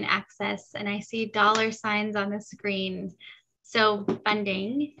equity and access? And I see dollar signs on the screen. So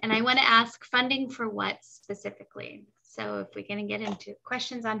funding, and I want to ask funding for what specifically? So if we're going to get into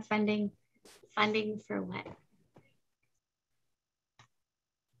questions on funding, funding for what?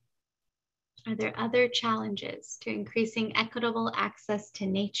 Are there other challenges to increasing equitable access to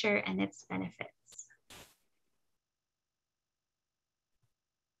nature and its benefits?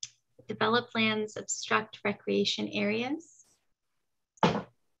 Developed lands obstruct recreation areas.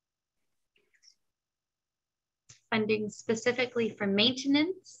 Funding specifically for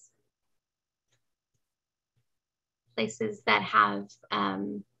maintenance. Places that have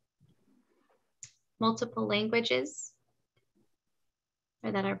multiple languages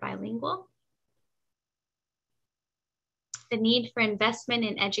or that are bilingual. The need for investment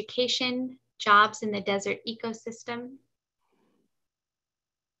in education, jobs in the desert ecosystem,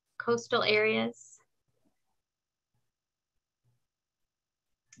 coastal areas.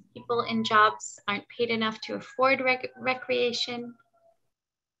 People in jobs aren't paid enough to afford recreation.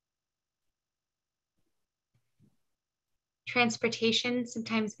 Transportation,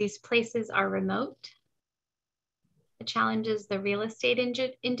 sometimes these places are remote. The challenge is the real estate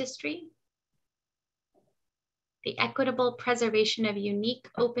industry. the equitable preservation of unique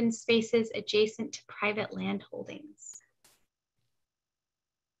open spaces adjacent to private land holdings.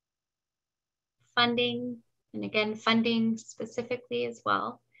 Funding, and again, funding specifically as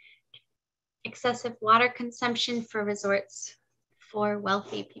well. Excessive water consumption for resorts for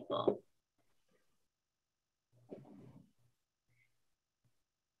wealthy people.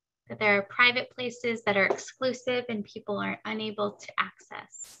 That there are private places that are exclusive and people are unable to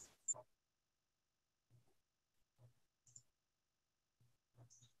access.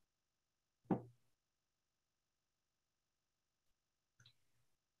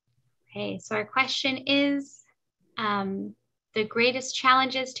 Okay, so our question is, the greatest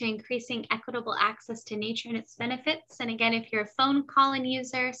challenges to increasing equitable access to nature and its benefits. And again, if you're a phone call-in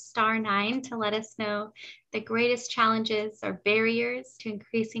user, *9 to let us know the greatest challenges or barriers to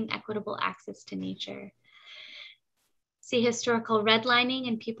increasing equitable access to nature. See historical redlining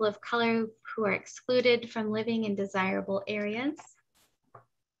and people of color who are excluded from living in desirable areas.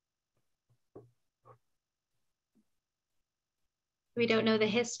 We don't know the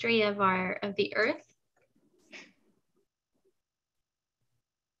history of the earth.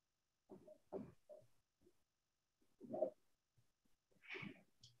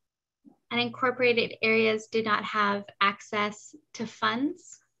 Unincorporated areas did not have access to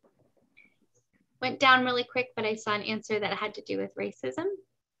funds. Went down really quick, but I saw an answer that had to do with racism.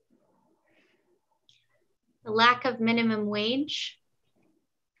 The lack of minimum wage.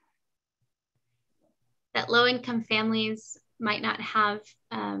 That low-income families might not have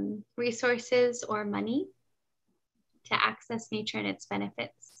resources or money to access nature and its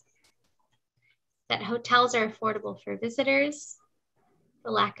benefits. That hotels are affordable for visitors. The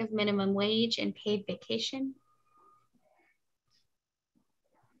lack of minimum wage and paid vacation.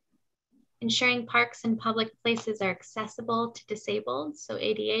 Ensuring parks and public places are accessible to disabled, so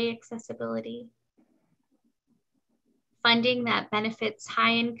ADA accessibility. Funding that benefits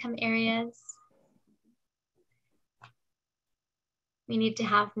high-income areas. We need to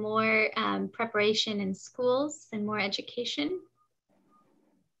have more preparation in schools and more education.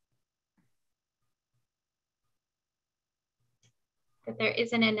 That there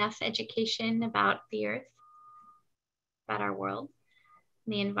isn't enough education about the earth, about our world,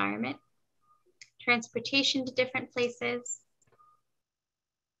 and the environment. Transportation to different places.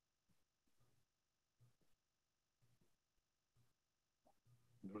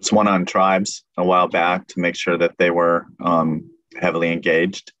 There was one on tribes a while back to make sure that they were heavily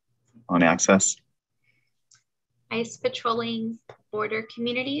engaged on access. ICE patrolling border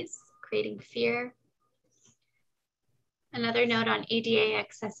communities, creating fear. Another note on ADA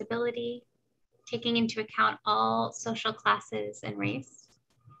accessibility, taking into account all social classes and race.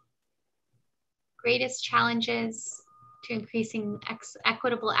 Greatest challenges to increasing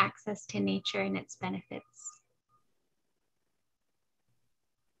equitable access to nature and its benefits.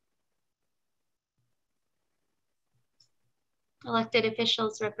 Elected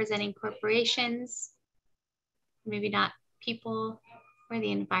officials representing corporations, maybe not people or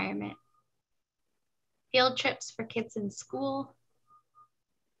the environment. Field trips for kids in school.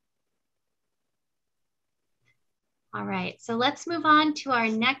 All right, so let's move on to our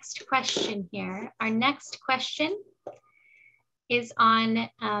next question here. Our next question is on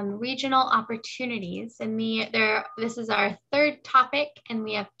regional opportunities. And this is our third topic, and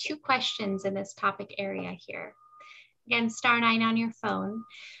we have 2 questions in this topic area here. Again, *9 on your phone.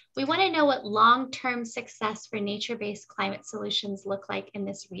 We want to know what long-term success for nature-based climate solutions look like in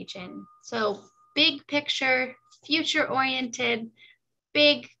this region. So big picture, future-oriented,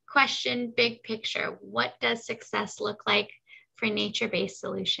 big question, big picture. What does success look like for nature-based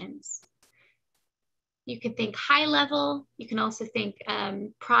solutions? You can think high level. You can also think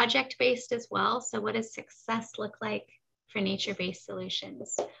project-based as well. So what does success look like for nature-based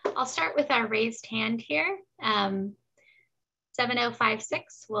solutions? I'll start with our raised hand here.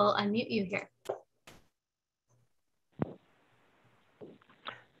 7056, we'll unmute you here.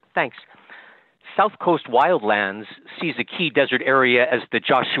 Thanks. South Coast Wildlands sees a key desert area as the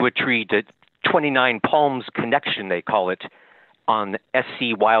Joshua Tree to 29 Palms Connection, they call it, on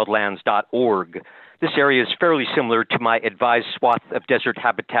scwildlands.org. This area is fairly similar to my advised swath of desert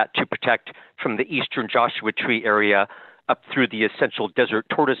habitat to protect from the eastern Joshua Tree area up through the essential desert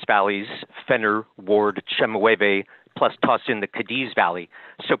tortoise valleys, Fenner, Ward, Chemehueve, plus toss in the Cadiz Valley.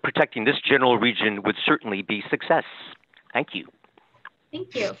 So protecting this general region would certainly be success. Thank you.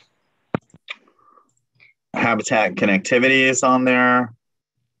 Thank you. Habitat connectivity is on there.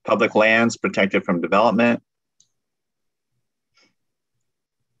 Public lands protected from development.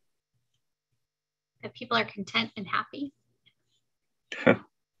 That people are content and happy.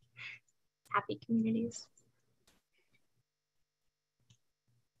 Happy communities.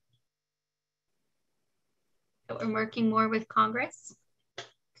 that we're working more with Congress?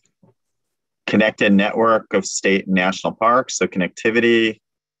 Connected network of state and national parks, so connectivity,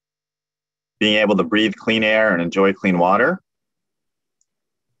 being able to breathe clean air and enjoy clean water,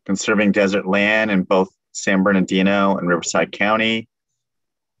 conserving desert land in both San Bernardino and Riverside County,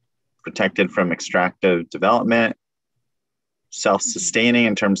 protected from extractive development, self-sustaining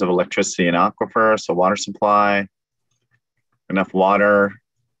in terms of electricity and aquifer, so water supply, enough water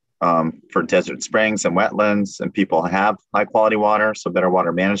for desert springs and wetlands, and people have high quality water, so better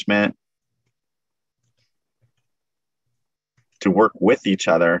water management. To work with each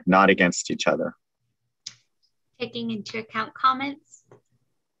other, not against each other. Taking into account comments.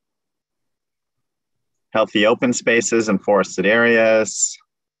 Healthy open spaces and forested areas.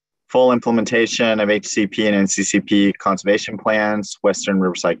 Full implementation of HCP and NCCP conservation plans, Western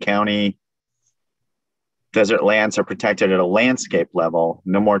Riverside County. Desert lands are protected at a landscape level,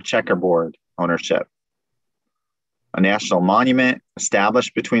 no more checkerboard ownership. A national monument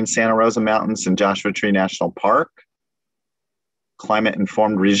established between Santa Rosa Mountains and Joshua Tree National Park.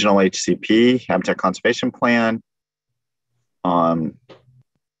 Climate-informed regional HCP, habitat conservation plan, clean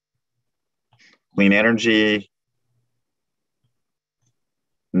energy,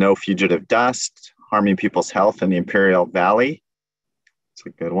 no fugitive dust, harming people's health in the Imperial Valley. It's a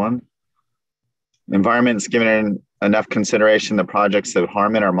good one. Environment is given enough consideration that projects that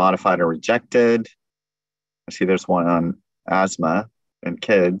harm it are modified or rejected. I see there's one on asthma and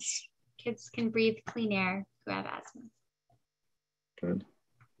kids. Kids can breathe clean air who have asthma. Good.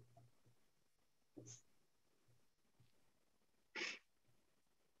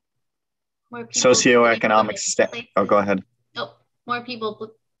 Socioeconomic oh, go ahead. Oh, more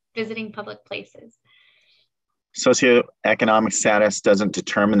people visiting public places. Socioeconomic status doesn't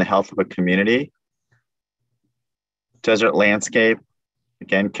determine the health of a community. Desert landscape,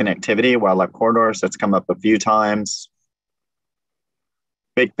 again, connectivity, wildlife corridors, that's come up a few times.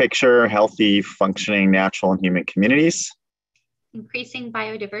 Big picture, healthy, functioning, natural and human communities. Increasing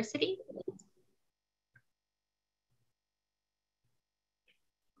biodiversity.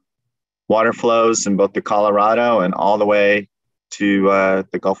 Water flows in both the Colorado and all the way to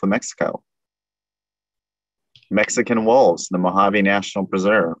the Gulf of Mexico. Mexican wolves, the Mojave National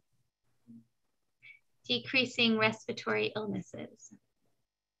Preserve. Decreasing respiratory illnesses.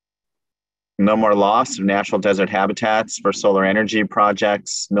 No more loss of natural desert habitats for solar energy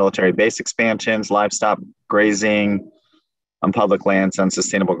projects, military base expansions, livestock grazing on public lands,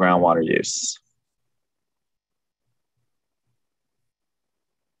 unsustainable groundwater use.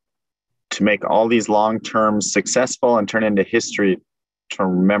 To make all these long-term successful and turn into history to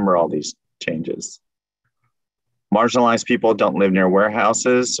remember all these changes. Marginalized people don't live near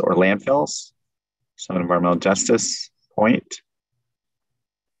warehouses or landfills. So an environmental justice point.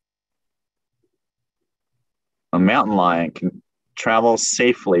 A mountain lion can travel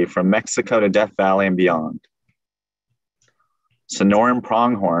safely from Mexico to Death Valley and beyond. Sonoran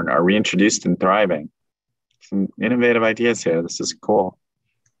pronghorn are reintroduced and thriving. Some innovative ideas here. This is cool.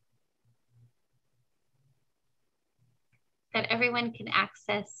 That everyone can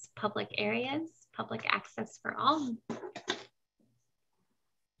access public areas, public access for all.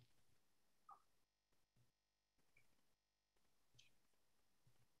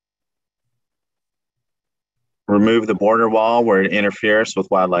 Remove the border wall where it interferes with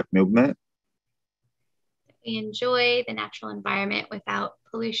wildlife movement. We enjoy the natural environment without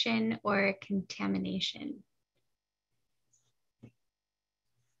pollution or contamination.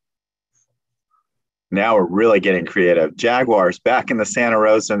 Now we're really getting creative. Jaguars back in the Santa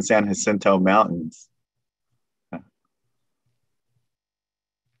Rosa and San Jacinto Mountains.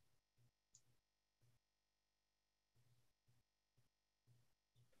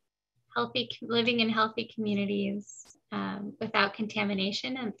 Living in healthy communities without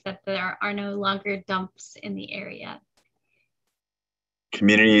contamination, and that there are no longer dumps in the area.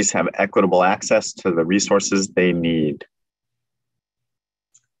 Communities have equitable access to the resources they need.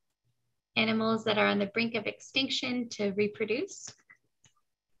 Animals that are on the brink of extinction to reproduce.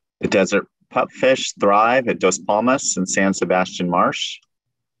 The desert pupfish thrive at Dos Palmas and San Sebastian Marsh.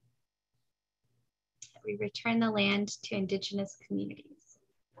 We return the land to indigenous communities.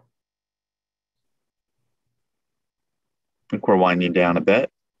 I think we're winding down a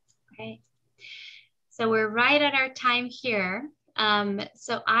bit. Okay, so we're right at our time here.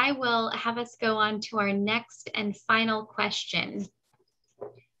 So I will have us go on to our next and final question.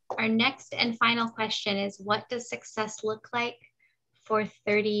 Our next and final question is, what does success look like for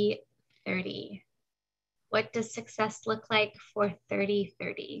 3030? What does success look like for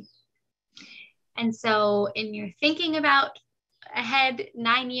 3030? And so in your thinking about ahead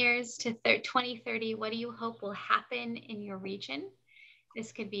 9 years to 2030, what do you hope will happen in your region?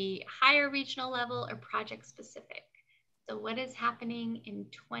 This could be higher regional level or project specific. So what is happening in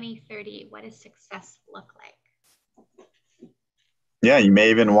 2030? What does success look like? Yeah, you may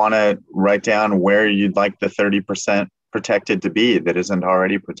even want to write down where you'd like the 30% protected to be that isn't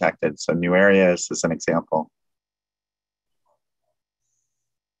already protected. So new areas is an example.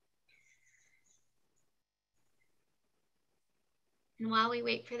 And while we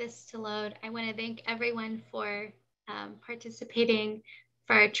wait for this to load, I want to thank everyone for participating,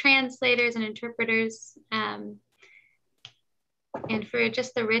 for our translators and interpreters, and for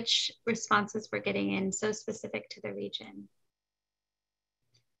just the rich responses we're getting in, so specific to the region.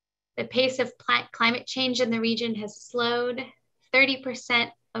 The pace of climate change in the region has slowed.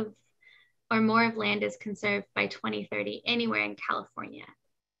 30% of or more of land is conserved by 2030 anywhere in California.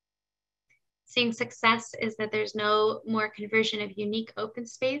 Seeing success is that there's no more conversion of unique open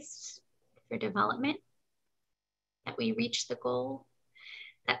space for development, that we reach the goal,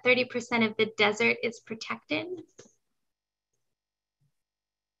 that 30% of the desert is protected.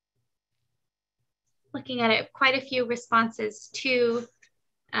 Looking at it, quite a few responses to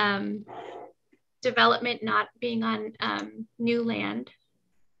development not being on new land.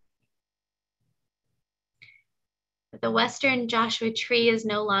 The Western Joshua Tree is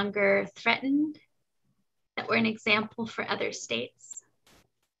no longer threatened, that we're an example for other states.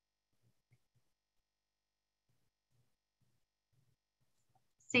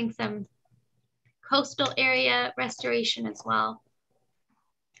 Seeing some coastal area restoration as well,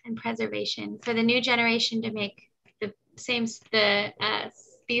 and preservation for the new generation to make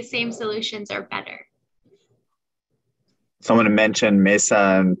these same solutions are better. Someone mentioned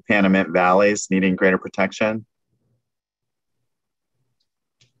Mesa and Panamint valleys needing greater protection.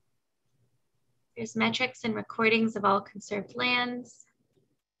 There's metrics and recordings of all conserved lands.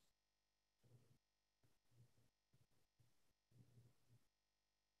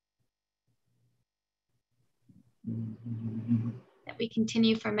 That we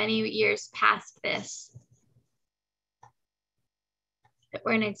continue for many years past this. That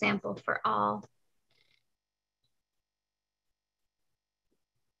we're an example for all.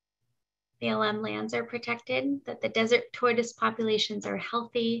 The LM lands are protected, that the desert tortoise populations are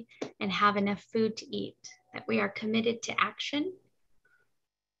healthy and have enough food to eat, that we are committed to action.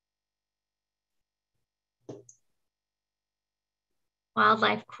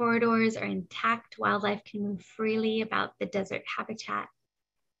 Wildlife corridors are intact. Wildlife can move freely about the desert habitat.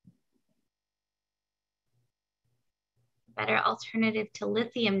 A better alternative to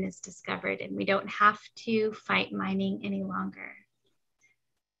lithium is discovered, and we don't have to fight mining any longer.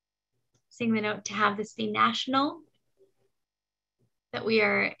 Seeing the note to have this be national, that we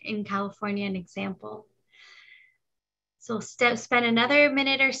are in California an example. So we'll spend another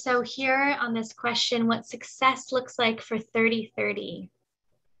minute or so here on this question, what success looks like for 3030.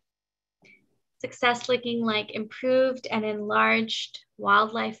 Success looking like improved and enlarged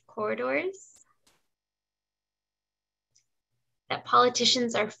wildlife corridors. That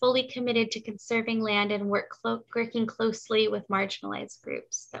politicians are fully committed to conserving land and working closely with marginalized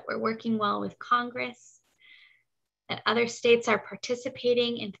groups, that we're working well with Congress, that other states are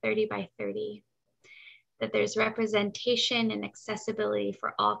participating in 30 by 30, that there's representation and accessibility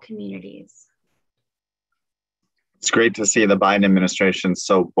for all communities. It's great to see the Biden administration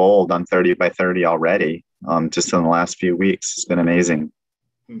so bold on 30 by 30 already, just in the last few weeks. It's been amazing.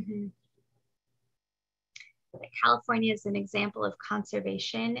 Mm-hmm. California is an example of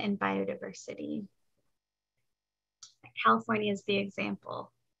conservation and biodiversity. California is the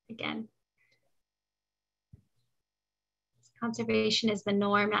example, again. Conservation is the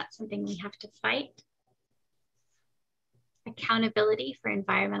norm, not something we have to fight. Accountability for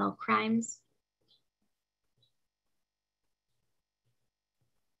environmental crimes.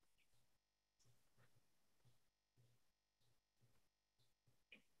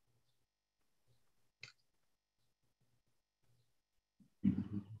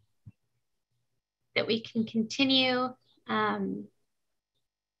 That we can continue, well,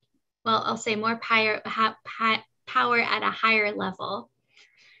 I'll say more power at a higher level.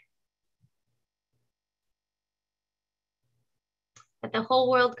 That the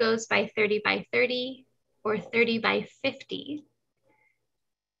whole world goes by 30 by 30 or 30 by 50.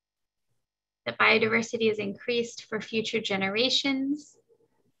 That biodiversity is increased for future generations.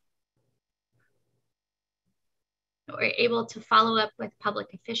 We're able to follow up with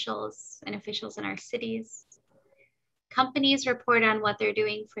public officials and officials in our cities. Companies report on what they're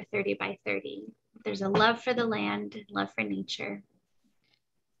doing for 30 by 30. There's a love for the land, love for nature.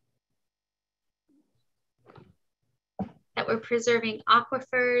 that we're preserving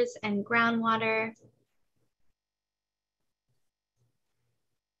aquifers and groundwater.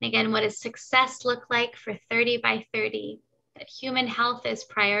 And again, what does success look like for 30 by 30? That human health is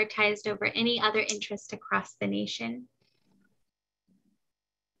prioritized over any other interest across the nation.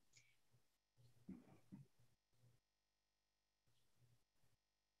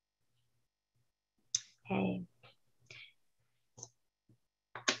 Okay.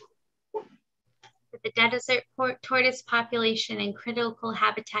 The desert tortoise population and critical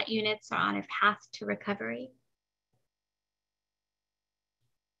habitat units are on a path to recovery.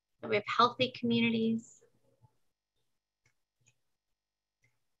 We have healthy communities.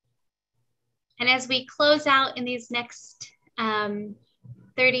 And as we close out in these next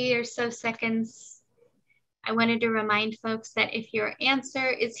 30 or so seconds, I wanted to remind folks that if your answer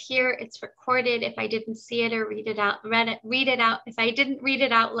is here, it's recorded. If I didn't see it or read it out. If I didn't read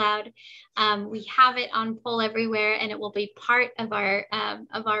it out loud, we have it on poll everywhere, and it will be part of our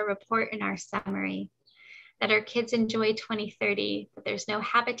report and our summary. That our kids enjoy 2030, that there's no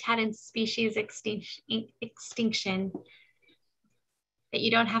habitat and species extinction, that you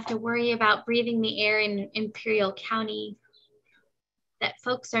don't have to worry about breathing the air in Imperial County, that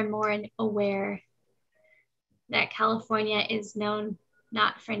folks are more aware that California is known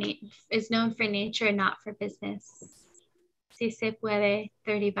for nature and not for business. Si se puede,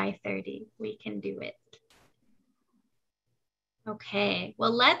 30 by 30, we can do it. Okay,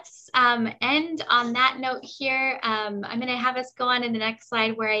 well, let's end on that note here. I'm going to have us go on in the next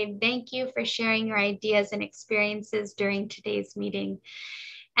slide where I thank you for sharing your ideas and experiences during today's meeting.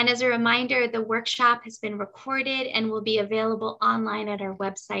 And as a reminder, the workshop has been recorded and will be available online at our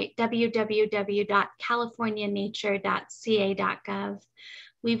website, www.californianature.ca.gov.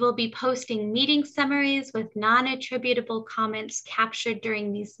 We will be posting meeting summaries with non-attributable comments captured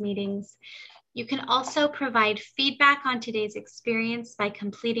during these meetings. You can also provide feedback on today's experience by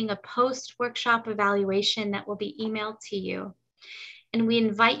completing a post-workshop evaluation that will be emailed to you. And we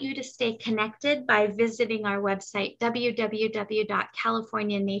invite you to stay connected by visiting our website,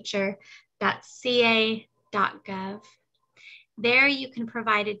 www.californianature.ca.gov. There you can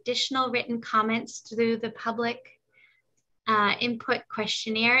provide additional written comments through the public input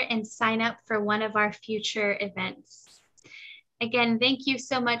questionnaire and sign up for one of our future events. Again, thank you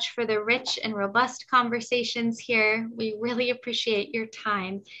so much for the rich and robust conversations here. We really appreciate your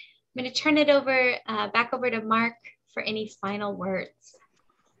time. I'm going to turn it back over to Mark for any final words.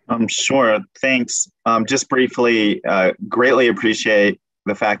 Sure, thanks. Just briefly, greatly appreciate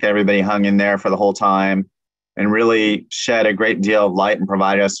the fact that everybody hung in there for the whole time and really shed a great deal of light and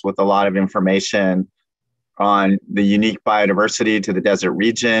provided us with a lot of information on the unique biodiversity to the desert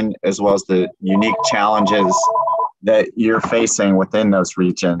region, as well as the unique challenges that you're facing within those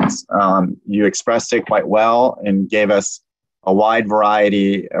regions. You expressed it quite well and gave us a wide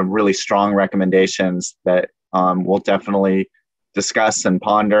variety of really strong recommendations that we'll definitely discuss and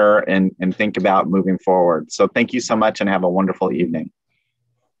ponder and think about moving forward. So thank you so much and have a wonderful evening.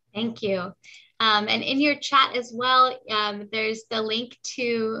 Thank you. And in your chat as well, there's the link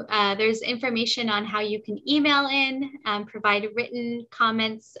to, there's information on how you can email in, provide written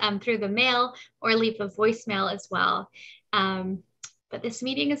comments through the mail, or leave a voicemail as well. But this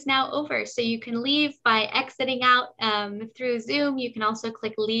meeting is now over, so you can leave by exiting out through Zoom. You can also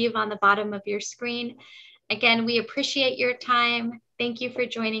click leave on the bottom of your screen. Again, we appreciate your time. Thank you for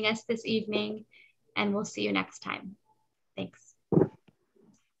joining us this evening, and we'll see you next time. Thanks.